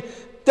 And when they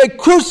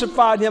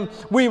crucified Him,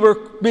 we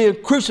were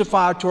being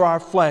crucified to our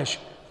flesh.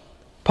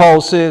 Paul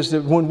says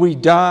that when we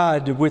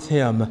died with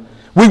Him,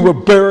 we were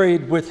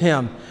buried with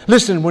Him.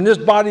 Listen, when this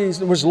body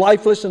was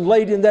lifeless and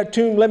laid in that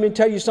tomb, let me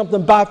tell you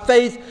something. By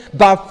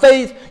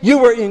faith, you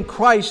were in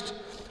Christ.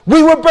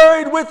 We were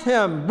buried with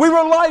Him. We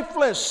were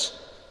lifeless.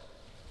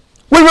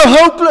 We were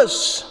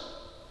hopeless.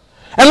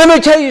 And let me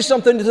tell you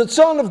something. If the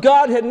Son of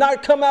God had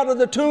not come out of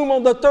the tomb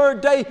on the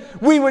third day,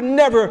 we would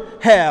never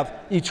have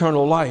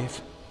eternal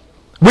life.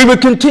 We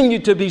would continue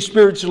to be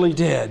spiritually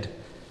dead.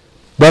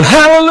 But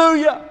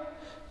hallelujah!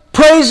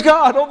 Praise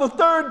God, on the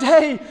third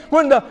day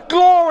when the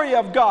glory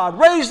of God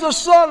raised the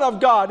Son of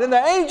God and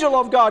the angel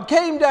of God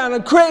came down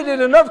and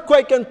created an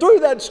earthquake and threw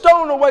that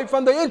stone away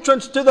from the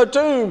entrance to the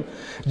tomb,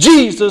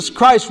 Jesus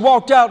Christ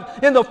walked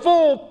out in the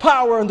full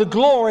power and the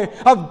glory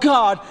of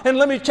God. And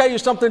let me tell you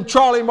something,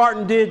 Charlie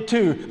Martin did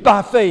too,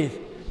 by faith.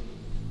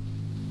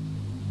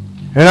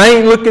 And I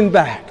ain't looking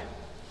back,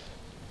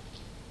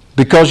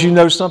 because you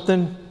know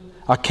something?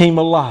 I came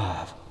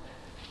alive.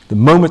 The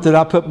moment that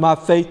I put my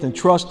faith and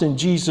trust in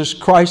Jesus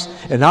Christ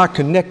and I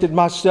connected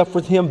myself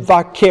with Him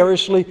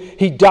vicariously,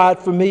 He died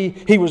for me,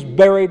 He was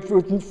buried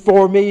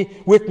for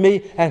me, with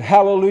me, and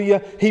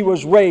hallelujah, He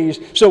was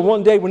raised. So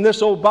one day when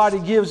this old body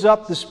gives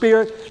up the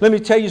spirit, let me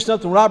tell you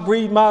something, when I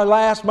breathe my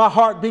last, my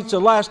heart beats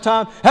the last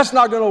time, that's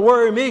not going to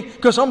worry me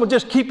because I'm going to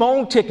just keep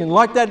on ticking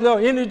like that little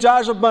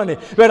Energizer bunny.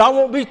 But I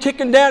won't be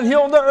ticking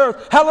downhill on the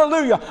earth.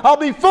 Hallelujah. I'll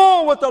be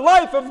full with the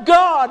life of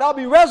God. I'll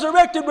be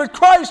resurrected with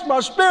Christ.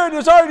 My spirit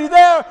is already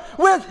there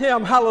with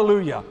Him.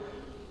 Hallelujah.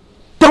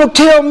 Don't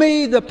tell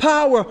me the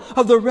power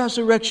of the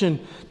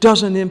resurrection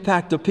doesn't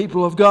impact the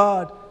people of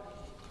God.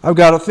 I've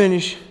got to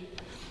finish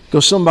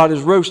because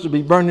somebody's roast will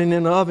be burning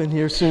in the oven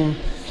here soon.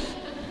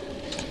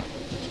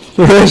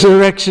 The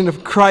resurrection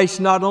of Christ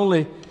not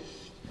only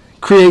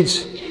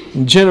creates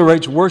and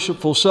generates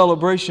worshipful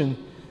celebration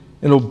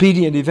and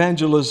obedient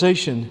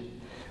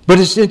evangelization, but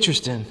it's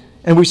interesting,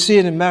 and we see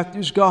it in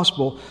Matthew's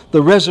Gospel,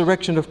 the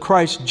resurrection of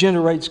Christ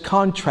generates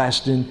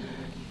contrasting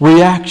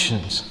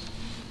reactions.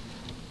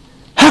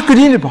 How could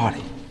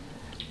anybody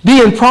be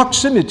in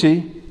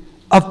proximity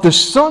of the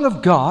Son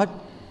of God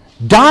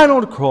dying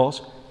on the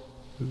cross,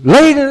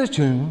 laid in a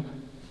tomb,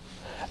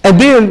 and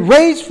being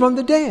raised from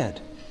the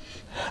dead?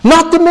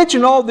 Not to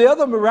mention all the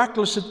other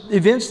miraculous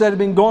events that have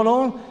been going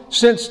on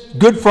since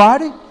Good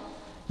Friday.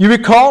 You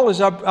recall, as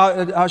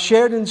I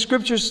shared in the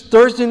Scriptures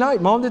Thursday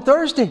night, Maundy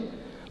Thursday.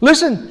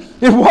 Listen,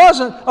 it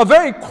wasn't a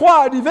very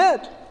quiet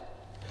event.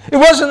 It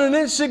wasn't an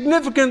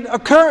insignificant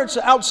occurrence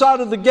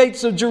outside of the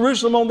gates of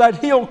Jerusalem on that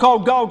hill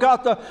called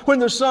Golgotha when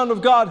the Son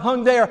of God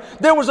hung there.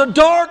 There was a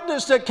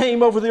darkness that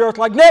came over the earth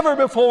like never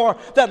before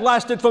that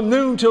lasted from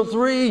noon till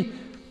 3.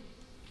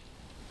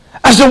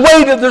 As the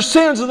weight of the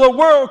sins of the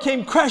world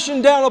came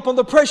crashing down upon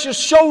the precious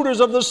shoulders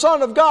of the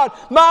Son of God,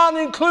 mine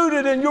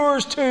included and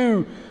yours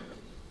too.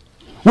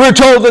 We're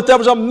told that there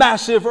was a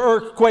massive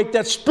earthquake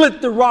that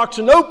split the rocks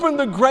and opened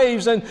the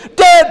graves, and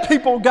dead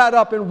people got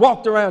up and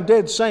walked around,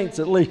 dead saints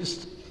at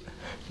least.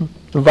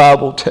 The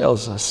Bible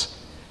tells us.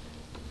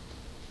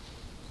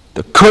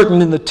 The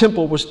curtain in the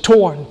temple was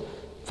torn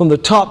from the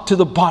top to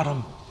the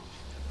bottom.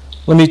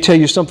 Let me tell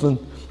you something.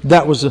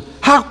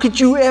 How could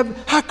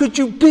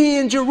you be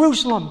in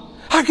Jerusalem?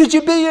 How could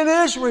you be in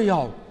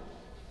Israel?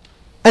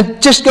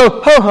 And just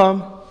go,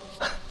 ho-hum,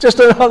 just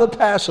another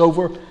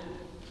Passover.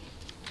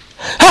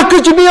 How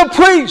could you be a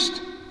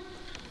priest?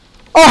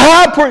 A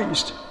high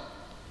priest?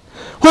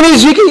 When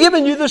He's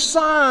given you the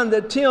sign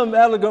that Tim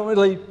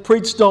elegantly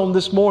preached on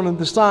this morning,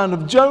 the sign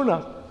of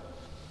Jonah.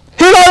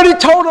 He already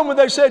told them when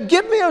they said,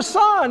 give me a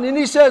sign. And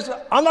He says,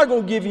 I'm not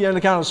going to give you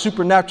any kind of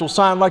supernatural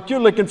sign like you're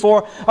looking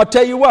for. I'll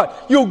tell you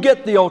what, you'll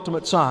get the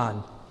ultimate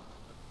sign.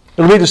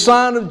 It'll be the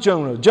sign of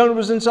Jonah. Jonah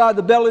was inside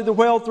the belly of the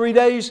whale 3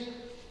 days.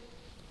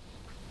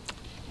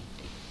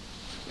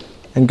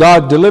 And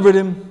God delivered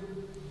him.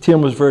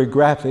 Tim was very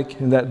graphic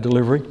in that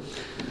delivery.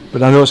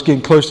 But I know it's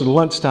getting close to the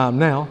lunchtime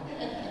now.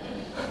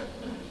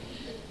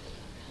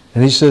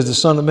 And He says the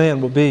Son of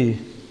Man will be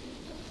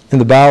in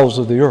the bowels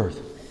of the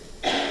earth.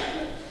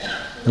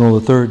 And on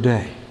the third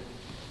day.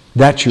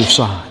 That's your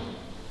sign.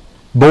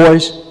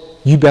 Boys,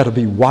 you better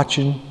be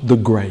watching the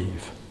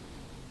grave.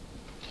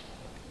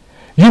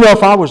 You know,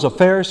 if I was a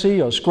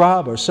Pharisee, or a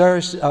scribe, or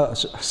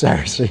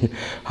Sadducee,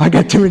 I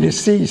got too many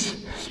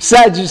C's.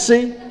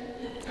 Sadducee.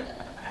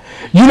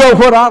 You know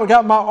what? I'd have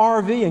got my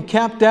RV and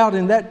camped out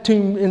in that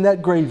tomb, in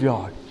that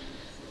graveyard.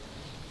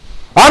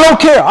 I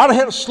don't care. I'd have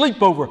had a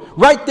sleepover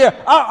right there.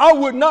 I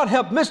would not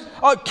have missed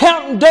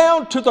counting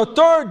down to the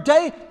third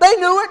day. They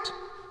knew it.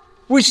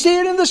 We see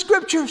it in the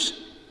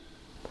Scriptures.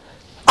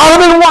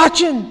 I'd have been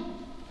watching,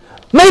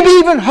 maybe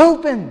even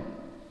hoping.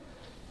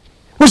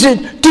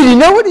 Did he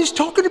know what he's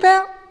talking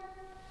about?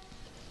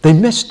 They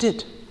missed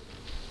it.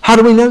 How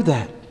do we know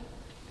that?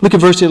 Look at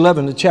verse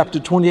 11 of chapter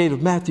 28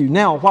 of Matthew.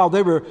 Now, while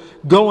they were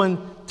going,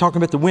 talking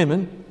about the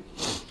women,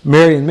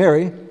 Mary and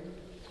Mary,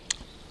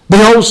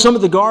 behold, some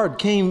of the guard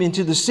came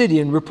into the city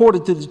and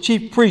reported to the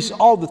chief priests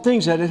all the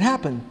things that had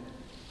happened.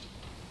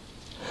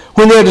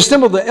 When they had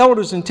assembled the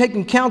elders and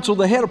taken counsel,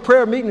 they had a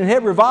prayer meeting and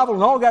had revival,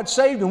 and all got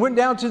saved and went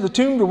down to the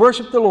tomb to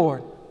worship the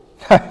Lord.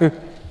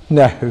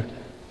 No,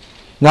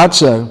 not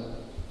so.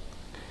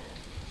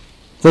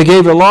 They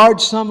gave a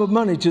large sum of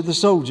money to the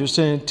soldiers,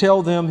 saying,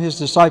 tell them His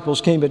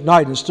disciples came at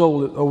night and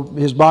stole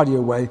His body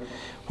away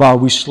while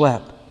we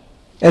slept.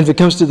 And if it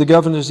comes to the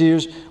governor's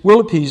ears, we'll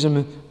appease him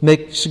and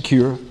make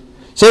secure.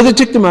 So they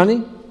took the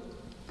money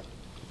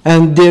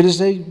and did as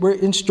they were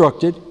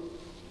instructed.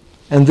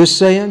 And this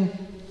saying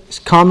is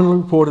commonly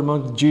reported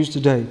among the Jews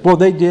today. Boy,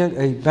 they did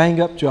a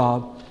bang-up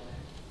job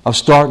of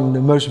starting the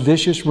most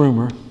vicious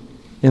rumor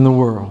in the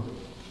world.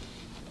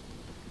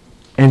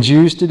 And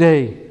Jews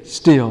today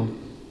still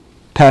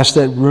pass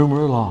that rumor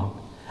along.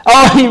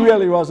 Oh, He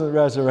really wasn't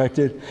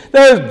resurrected.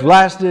 Those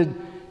blasted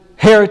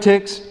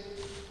heretics.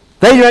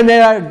 They went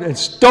there and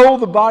stole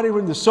the body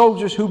from the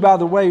soldiers, who, by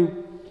the way,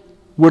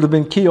 would have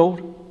been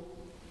killed.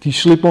 If you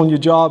sleep on your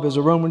job as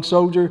a Roman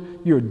soldier,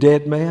 you're a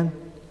dead man.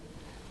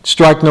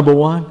 Strike number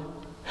one.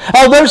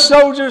 Oh, those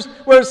soldiers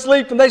were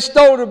asleep and they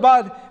stole the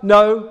body.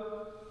 No,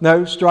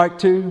 No, strike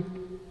two.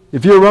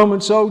 If you're a Roman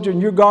soldier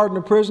and you're guarding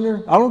a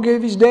prisoner, I don't care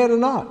if he's dead or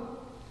not.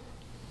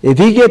 If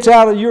he gets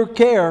out of your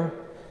care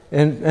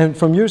and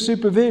from your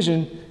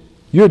supervision,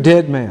 you're a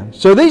dead man.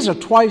 So these are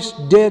twice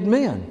dead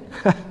men.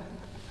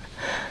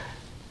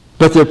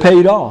 But they're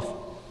paid off.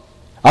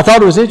 I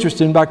thought it was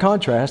interesting by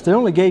contrast. They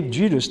only gave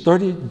Judas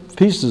 30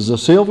 pieces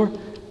of silver,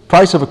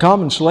 price of a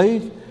common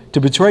slave,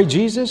 to betray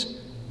Jesus.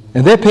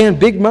 And they're paying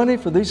big money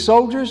for these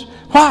soldiers.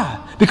 Why?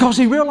 Because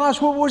he realized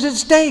what was at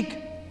stake.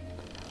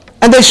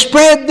 And they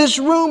spread this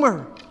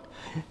rumor.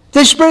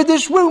 They spread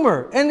this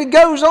rumor. And it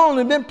goes on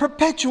and been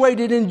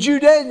perpetuated in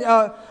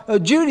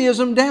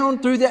Judaism down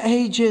through the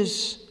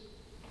ages.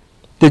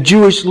 The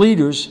Jewish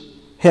leaders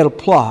had a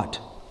plot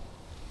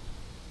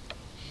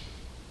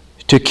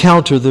to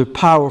counter the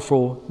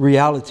powerful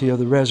reality of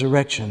the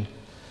resurrection.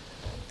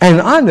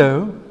 And I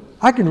know,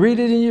 I can read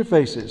it in your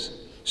faces.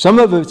 Some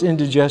of it's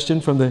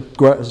indigestion from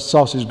the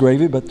sausage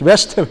gravy, but the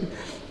rest of it,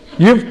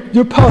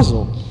 you're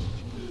puzzled.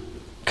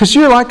 Because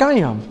you're like I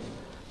am.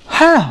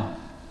 How?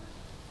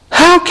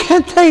 How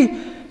can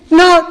they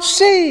not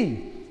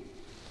see?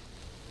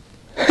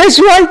 It's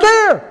right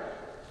there.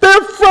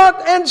 They're front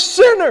and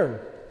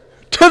center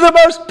to the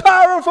most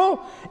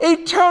powerful,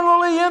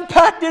 eternally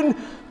impacting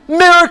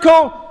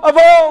miracle of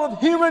all of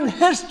human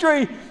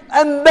history,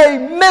 and they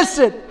miss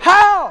it.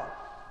 How?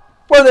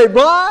 Were they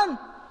blind?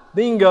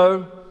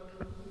 Bingo.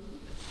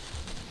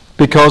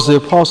 Because the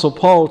Apostle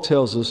Paul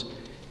tells us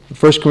in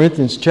 1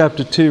 Corinthians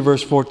chapter 2,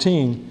 verse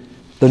 14,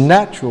 the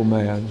natural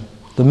man,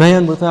 the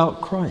man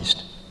without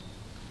Christ,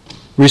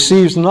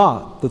 receives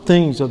not the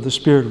things of the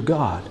Spirit of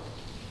God,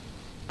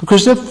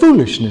 because they're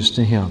foolishness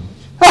to him.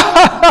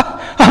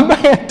 A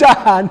man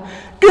died,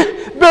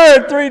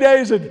 buried 3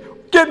 days, and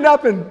getting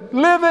up and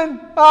living.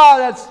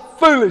 That's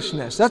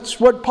foolishness. That's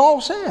what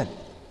Paul said.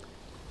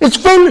 It's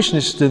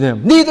foolishness to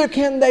them. Neither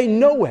can they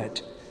know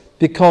it,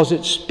 because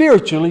it's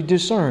spiritually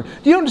discerned.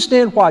 Do you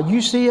understand why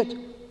you see it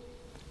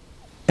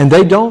and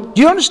they don't?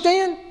 Do you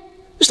understand?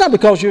 It's not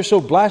because you're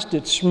so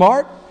blasted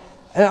smart.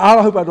 And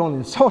I hope I don't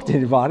insult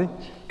anybody,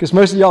 because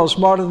most of y'all are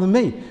smarter than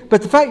me.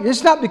 But the fact,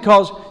 it's not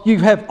because you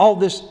have all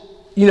this,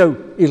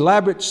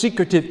 elaborate,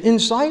 secretive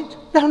insight.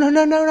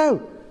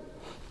 No.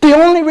 The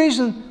only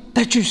reason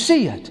that you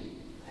see it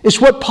is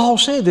what Paul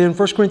said there in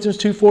 1 Corinthians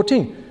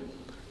 2:14.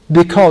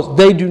 Because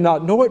they do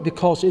not know it,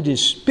 because it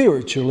is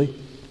spiritually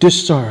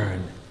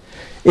discerned.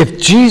 If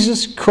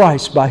Jesus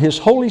Christ, by His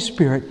Holy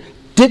Spirit,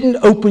 didn't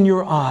open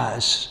your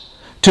eyes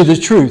to the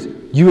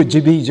truth, you would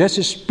be just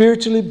as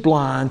spiritually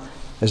blind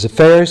as the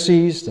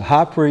Pharisees, the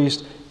high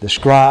priest, the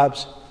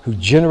scribes who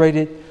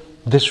generated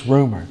this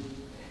rumor.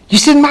 You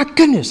said, my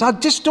goodness, I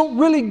just don't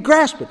really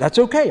grasp it. That's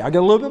okay. I got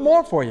a little bit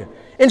more for you.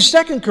 In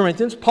 2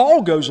 Corinthians,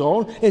 Paul goes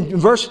on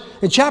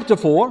in chapter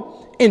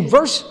 4, in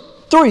verse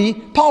 3,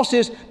 Paul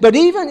says, but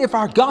even if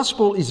our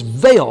gospel is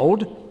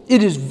veiled,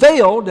 it is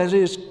veiled, as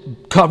it is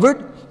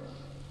covered,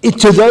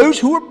 to those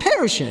who are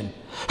perishing,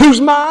 whose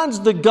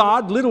minds the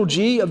God, little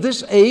g, of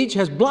this age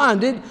has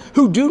blinded,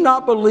 who do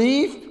not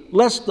believe,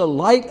 lest the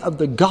light of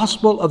the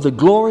gospel of the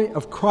glory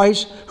of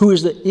Christ, who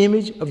is the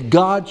image of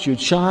God, should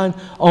shine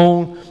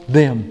on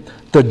them.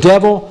 The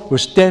devil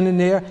was standing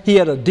there. He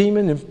had a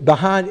demon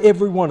behind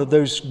every one of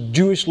those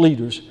Jewish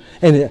leaders,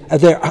 and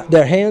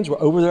their hands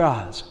were over their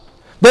eyes.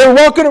 They were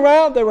walking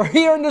around, they were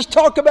hearing this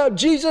talk about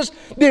Jesus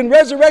being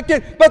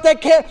resurrected, but I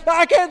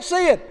can't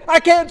see it. I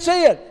can't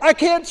see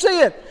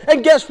it.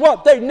 And guess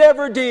what? They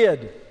never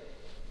did.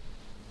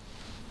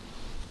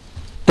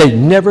 They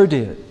never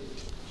did.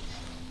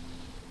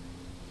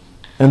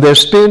 And they're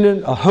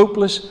spending a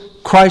hopeless,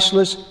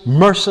 Christless,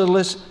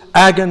 merciless,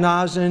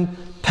 agonizing,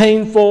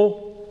 painful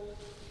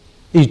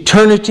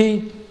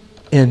eternity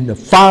in the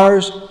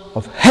fires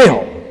of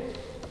hell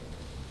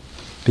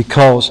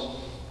because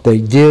they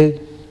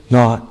did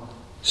not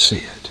see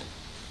it.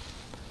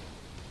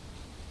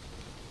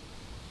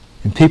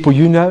 And people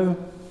you know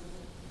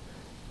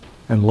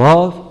and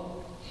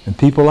love, and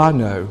people I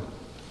know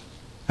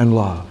and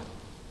love.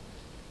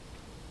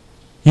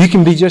 You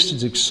can be just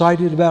as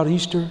excited about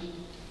Easter.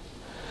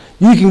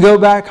 You can go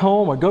back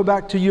home or go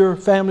back to your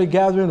family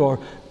gathering or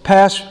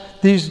pass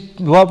these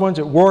loved ones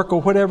at work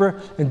or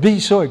whatever and be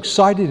so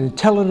excited and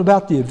telling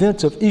about the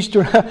events of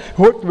Easter,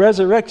 what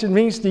resurrection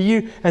means to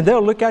you, and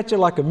they'll look at you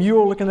like a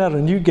mule looking at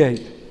a new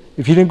gate.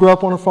 If you didn't grow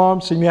up on a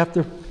farm, see me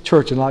after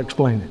church and I'll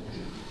explain it.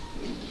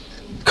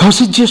 Because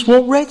it just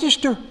won't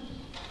register.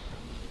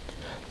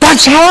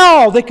 That's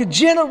how they could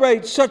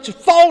generate such a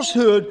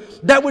falsehood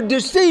that would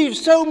deceive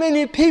so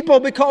many people,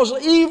 because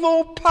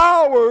evil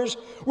powers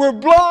were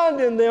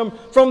blinding them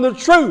from the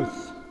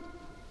truth.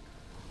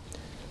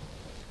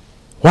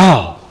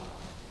 Wow.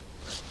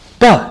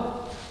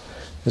 But,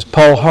 as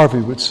Paul Harvey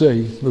would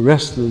say, the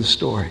rest of the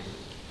story,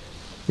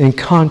 in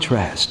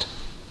contrast,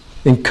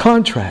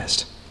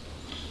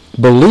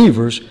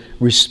 believers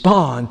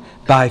respond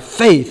by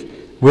faith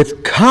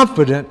with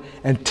confident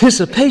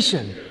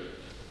anticipation.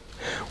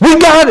 We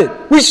got it.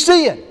 We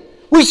see it.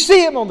 We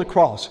see him on the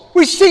cross.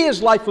 We see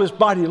his lifeless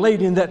body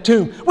laid in that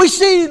tomb. We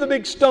see the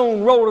big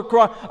stone rolled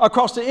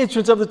across the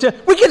entrance of the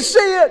temple. We can see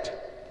it.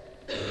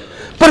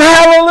 But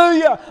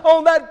hallelujah,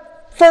 on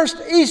that first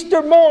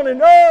Easter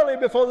morning, early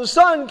before the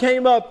sun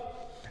came up,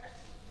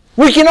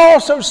 we can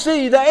also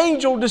see the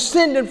angel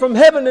descending from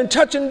heaven and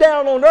touching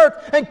down on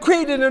earth and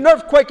creating an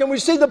earthquake. And we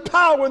see the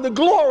power and the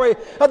glory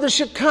of the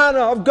Shekinah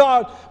of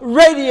God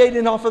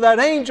radiating off of that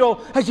angel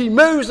as he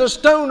moves the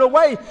stone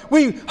away.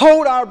 We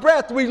hold our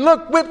breath. We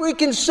look. We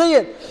can see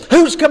it.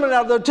 Who's coming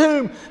out of the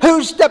tomb?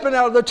 Who's stepping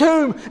out of the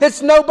tomb?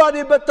 It's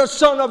nobody but the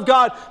Son of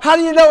God. How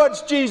do you know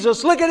it's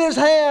Jesus? Look at his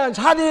hands.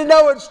 How do you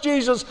know it's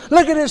Jesus?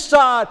 Look at his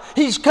side.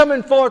 He's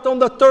coming forth on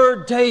the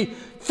third day,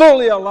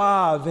 fully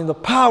alive in the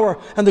power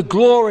and the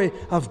glory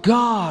of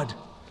God.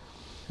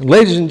 And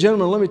ladies and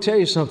gentlemen, let me tell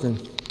you something.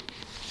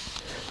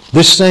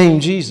 This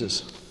same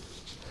Jesus,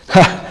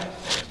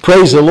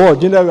 praise the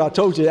Lord. You know, I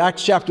told you,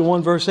 Acts chapter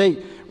 1, verse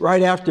 8,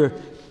 right after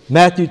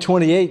Matthew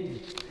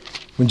 28,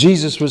 when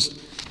Jesus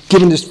was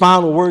giving his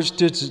final words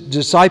to his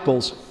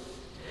disciples,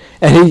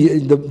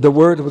 and the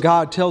word of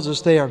God tells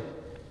us there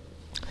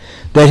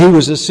that he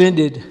was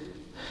ascended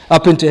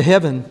up into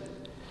heaven.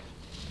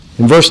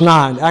 In verse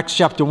 9, Acts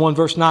chapter 1,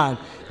 verse 9.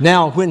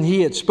 Now, when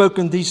he had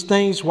spoken these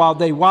things while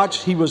they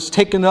watched, he was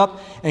taken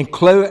up and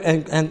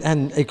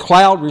a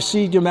cloud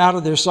received him out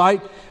of their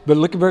sight. But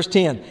look at verse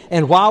 10.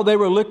 And while they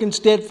were looking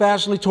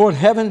steadfastly toward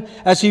heaven,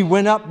 as he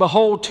went up,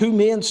 behold, two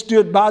men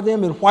stood by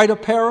them in white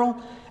apparel,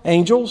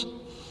 angels,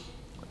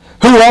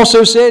 who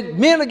also said,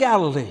 Men of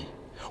Galilee,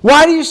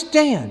 why do you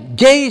stand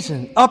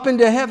gazing up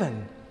into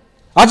heaven?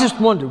 I just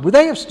wondered, would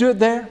they have stood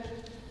there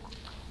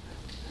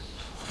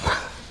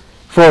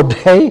for a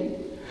day,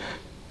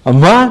 a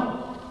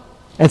month,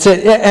 and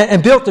said,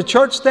 and built the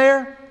church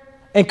there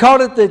and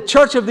called it the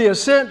Church of the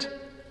Ascent,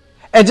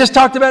 and just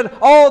talked about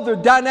all the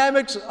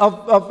dynamics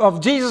of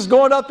Jesus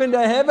going up into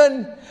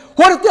heaven?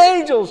 What if the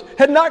angels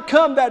had not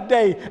come that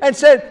day and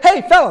said,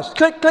 Hey fellas,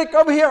 click, click,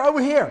 over here, over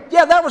here.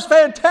 Yeah, that was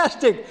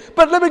fantastic.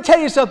 But let me tell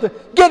you something.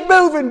 Get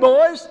moving,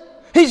 boys.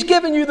 He's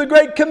given you the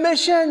Great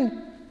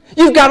Commission.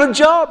 You've got a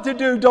job to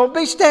do. Don't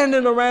be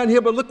standing around here.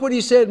 But look what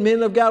he said,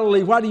 Men of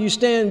Galilee, why do you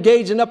stand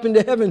gazing up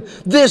into heaven?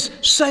 This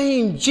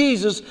same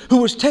Jesus who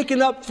was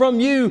taken up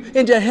from you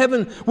into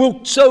heaven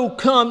will so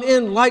come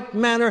in like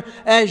manner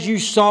as you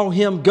saw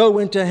him go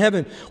into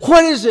heaven.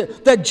 What is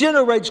it that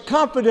generates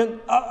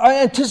confident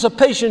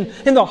anticipation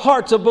in the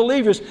hearts of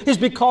believers? Is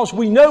because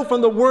we know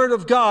from the Word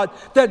of God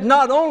that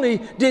not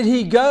only did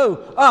he go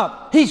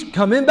up, he's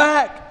coming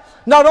back.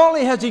 Not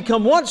only has he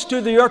come once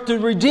to the earth to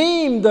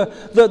redeem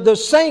the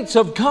saints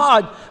of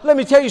God, let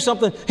me tell you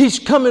something, he's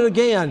coming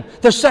again,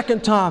 the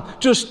second time,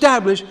 to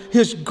establish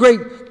his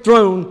great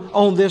throne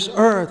on this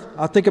earth.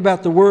 I think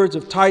about the words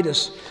of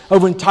Titus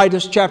over in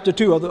Titus chapter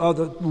 2, or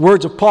the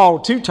words of Paul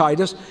to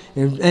Titus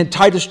in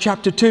Titus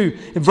chapter 2.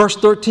 In verse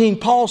 13,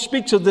 Paul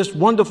speaks of this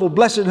wonderful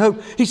blessed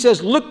hope. He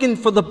says, looking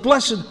for the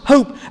blessed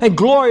hope and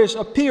glorious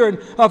appearing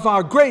of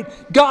our great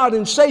God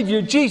and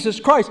Savior Jesus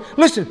Christ.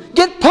 Listen,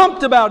 get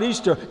pumped about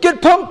Easter. Get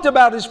pumped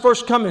about his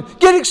first coming.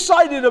 Get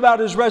excited about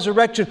his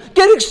resurrection.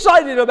 Get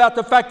excited about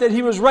the fact that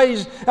he was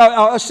raised,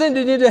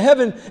 ascended into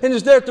heaven and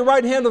is there at the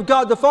right hand of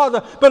God the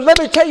Father. But let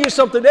me tell you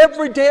something.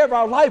 Every day of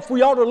our life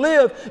we ought to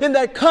live in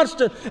that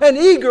constant and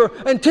eager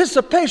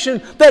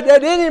anticipation that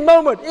at any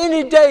moment,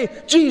 any day,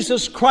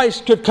 Jesus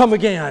Christ could come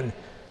again.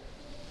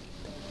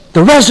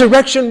 The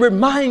resurrection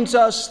reminds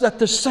us that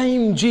the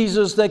same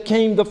Jesus that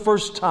came the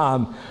first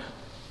time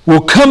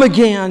will come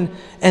again,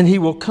 and he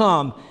will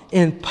come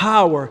in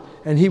power,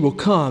 and he will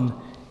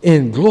come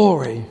in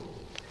glory.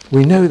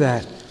 We know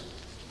that.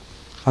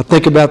 I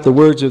think about the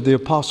words of the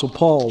Apostle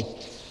Paul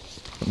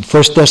in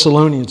 1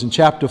 Thessalonians in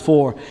chapter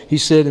 4. He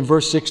said in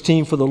verse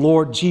 16, For the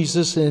Lord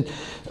Jesus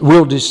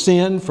will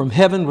descend from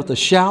heaven with a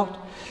shout,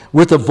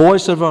 with the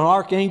voice of an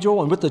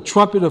archangel, and with the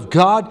trumpet of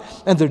God,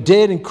 and the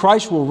dead in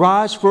Christ will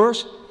rise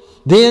first.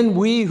 Then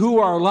we who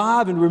are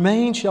alive and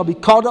remain shall be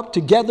caught up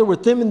together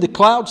with them in the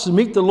clouds to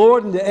meet the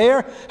Lord in the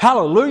air.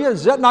 Hallelujah.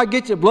 Does that not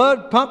get your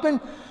blood pumping?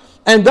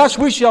 And thus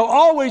we shall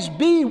always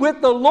be with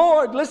the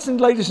Lord. Listen,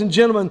 ladies and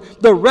gentlemen,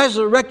 the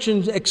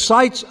resurrection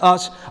excites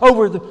us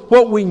over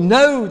what we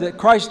know that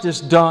Christ has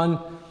done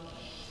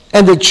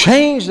and the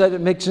change that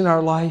it makes in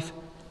our life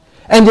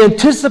and the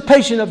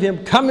anticipation of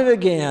him coming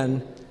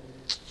again.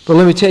 But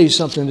let me tell you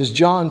something, as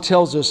John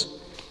tells us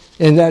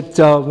in that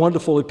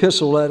wonderful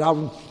epistle that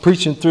I'm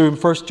preaching through in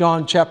 1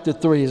 John chapter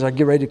 3 as I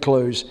get ready to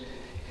close.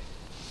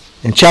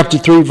 In chapter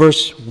 3,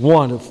 verse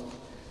 1 of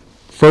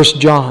 1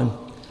 John,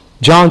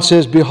 John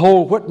says,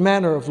 Behold, what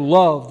manner of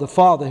love the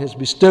Father has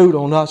bestowed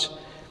on us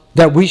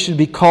that we should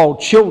be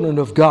called children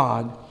of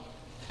God.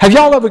 Have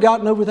y'all ever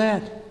gotten over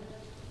that?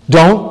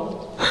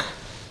 Don't.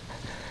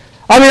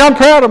 I mean, I'm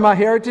proud of my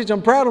heritage.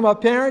 I'm proud of my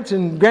parents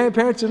and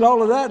grandparents and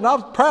all of that. And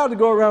I'm proud to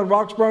go around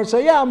Roxborough and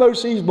say, yeah, I'm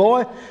OC's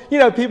boy. You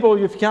know, people,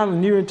 if you're kind of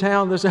new in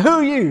town, they say, who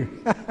are you?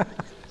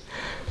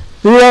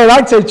 You know, and I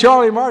can say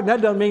Charlie Martin.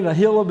 That doesn't mean a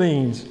hill of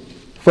beans,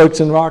 folks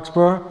in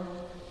Roxborough.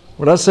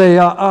 When I say,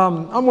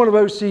 I'm one of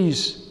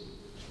OC's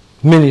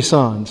many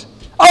sons.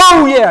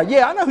 Oh,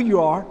 yeah, I know who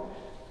you are.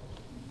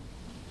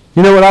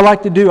 You know what I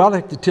like to do? I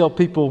like to tell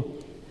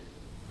people,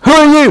 who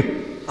are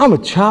you? I'm a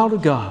child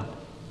of God.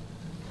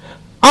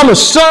 I'm a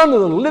son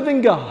of the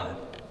living God.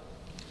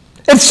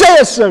 It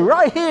says so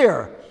right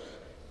here.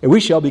 And we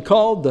shall be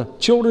called the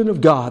children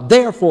of God.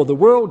 Therefore, the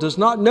world does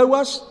not know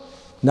us,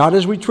 not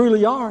as we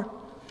truly are,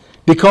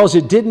 because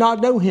it did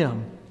not know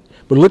Him.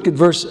 But look at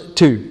verse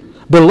 2.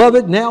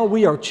 Beloved, now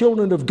we are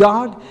children of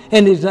God,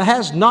 and it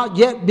has not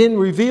yet been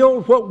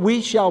revealed what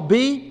we shall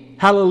be.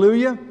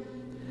 Hallelujah.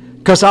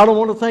 Because I don't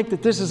want to think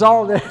that this is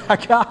all that I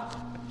got.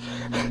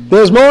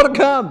 There's more to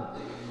come.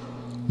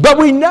 But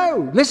we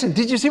know. Listen,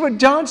 did you see what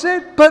John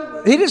said?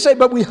 But he didn't say,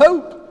 but we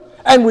hope,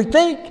 and we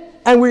think,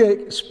 and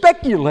we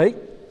speculate.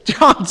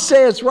 John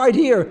says right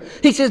here,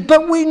 he says,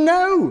 but we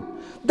know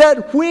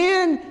that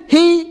when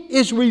He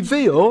is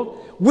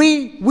revealed,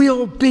 we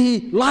will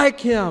be like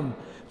Him,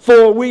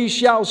 for we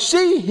shall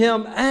see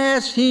Him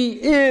as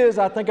He is.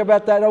 I think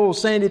about that old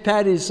Sandy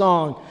Patty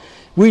song.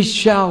 We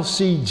shall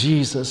see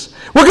Jesus.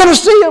 We're going to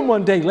see Him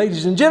one day,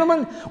 ladies and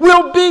gentlemen.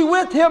 We'll be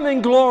with Him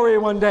in glory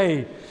one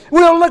day.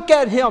 We'll look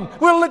at Him.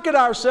 We'll look at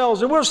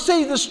ourselves, and we'll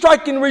see the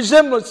striking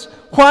resemblance.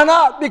 Why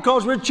not?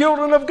 Because we're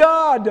children of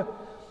God.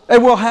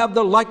 And we'll have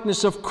the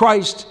likeness of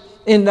Christ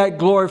in that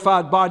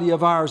glorified body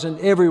of ours. And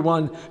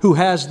everyone who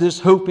has this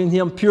hope in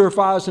Him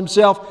purifies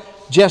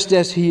himself just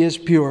as He is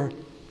pure.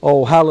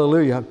 Oh,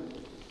 hallelujah.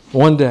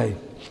 One day,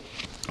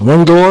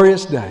 one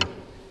glorious day,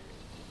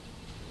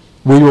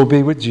 we will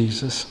be with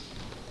Jesus.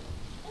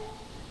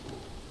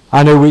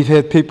 I know we've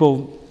had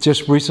people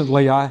just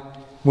recently. I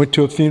went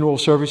to a funeral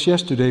service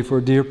yesterday for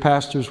a dear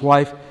pastor's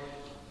wife.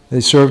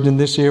 They served in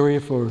this area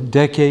for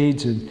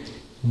decades, and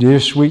dear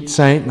sweet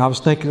saint. And I was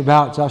thinking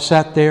about, as I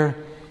sat there,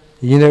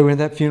 in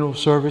that funeral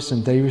service,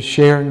 and they were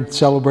sharing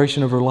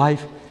celebration of her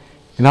life.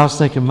 And I was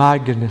thinking, my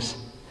goodness,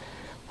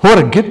 what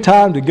a good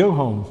time to go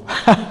home.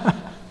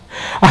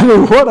 I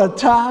mean, what a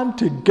time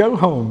to go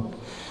home.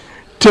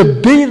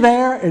 To be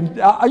there, and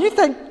you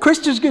think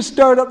Christians get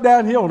stirred up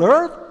down here on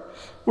earth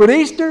with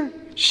Easter?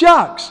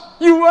 Shucks,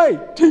 you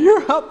wait till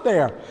you're up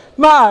there.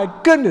 My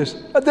goodness,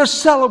 the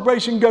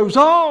celebration goes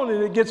on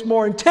and it gets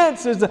more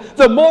intense. As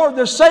the more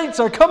the saints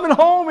are coming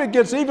home, it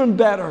gets even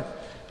better.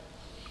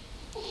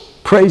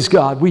 Praise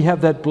God, we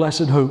have that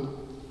blessed hope.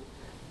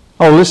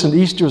 Oh, listen,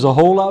 Easter is a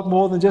whole lot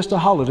more than just a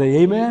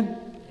holiday, amen?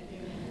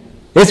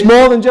 It's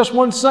more than just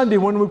one Sunday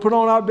when we put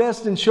on our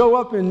best and show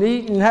up and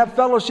eat and have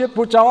fellowship,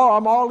 which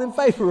I'm all in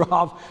favor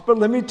of. But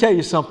let me tell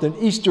you something.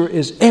 Easter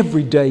is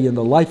every day in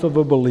the life of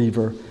a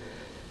believer,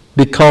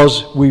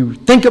 because we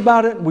think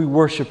about it and we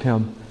worship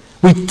Him.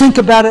 We think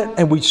about it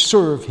and we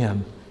serve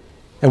Him.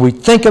 And we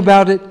think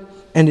about it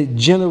and it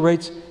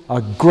generates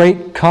a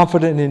great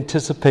confident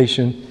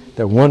anticipation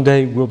that one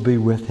day we'll be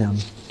with Him.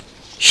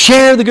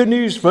 Share the good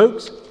news,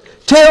 folks.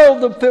 Tell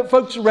the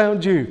folks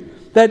around you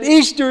that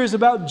Easter is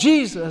about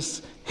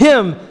Jesus,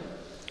 Him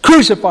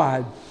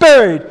crucified,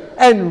 buried,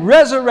 and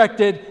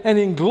resurrected, and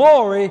in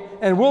glory,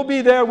 and we'll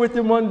be there with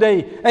Him one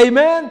day.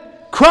 Amen?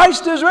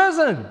 Christ is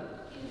risen.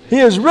 He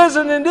is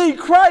risen indeed.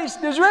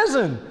 Christ is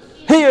risen.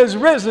 He is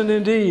risen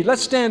indeed.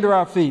 Let's stand to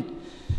our feet.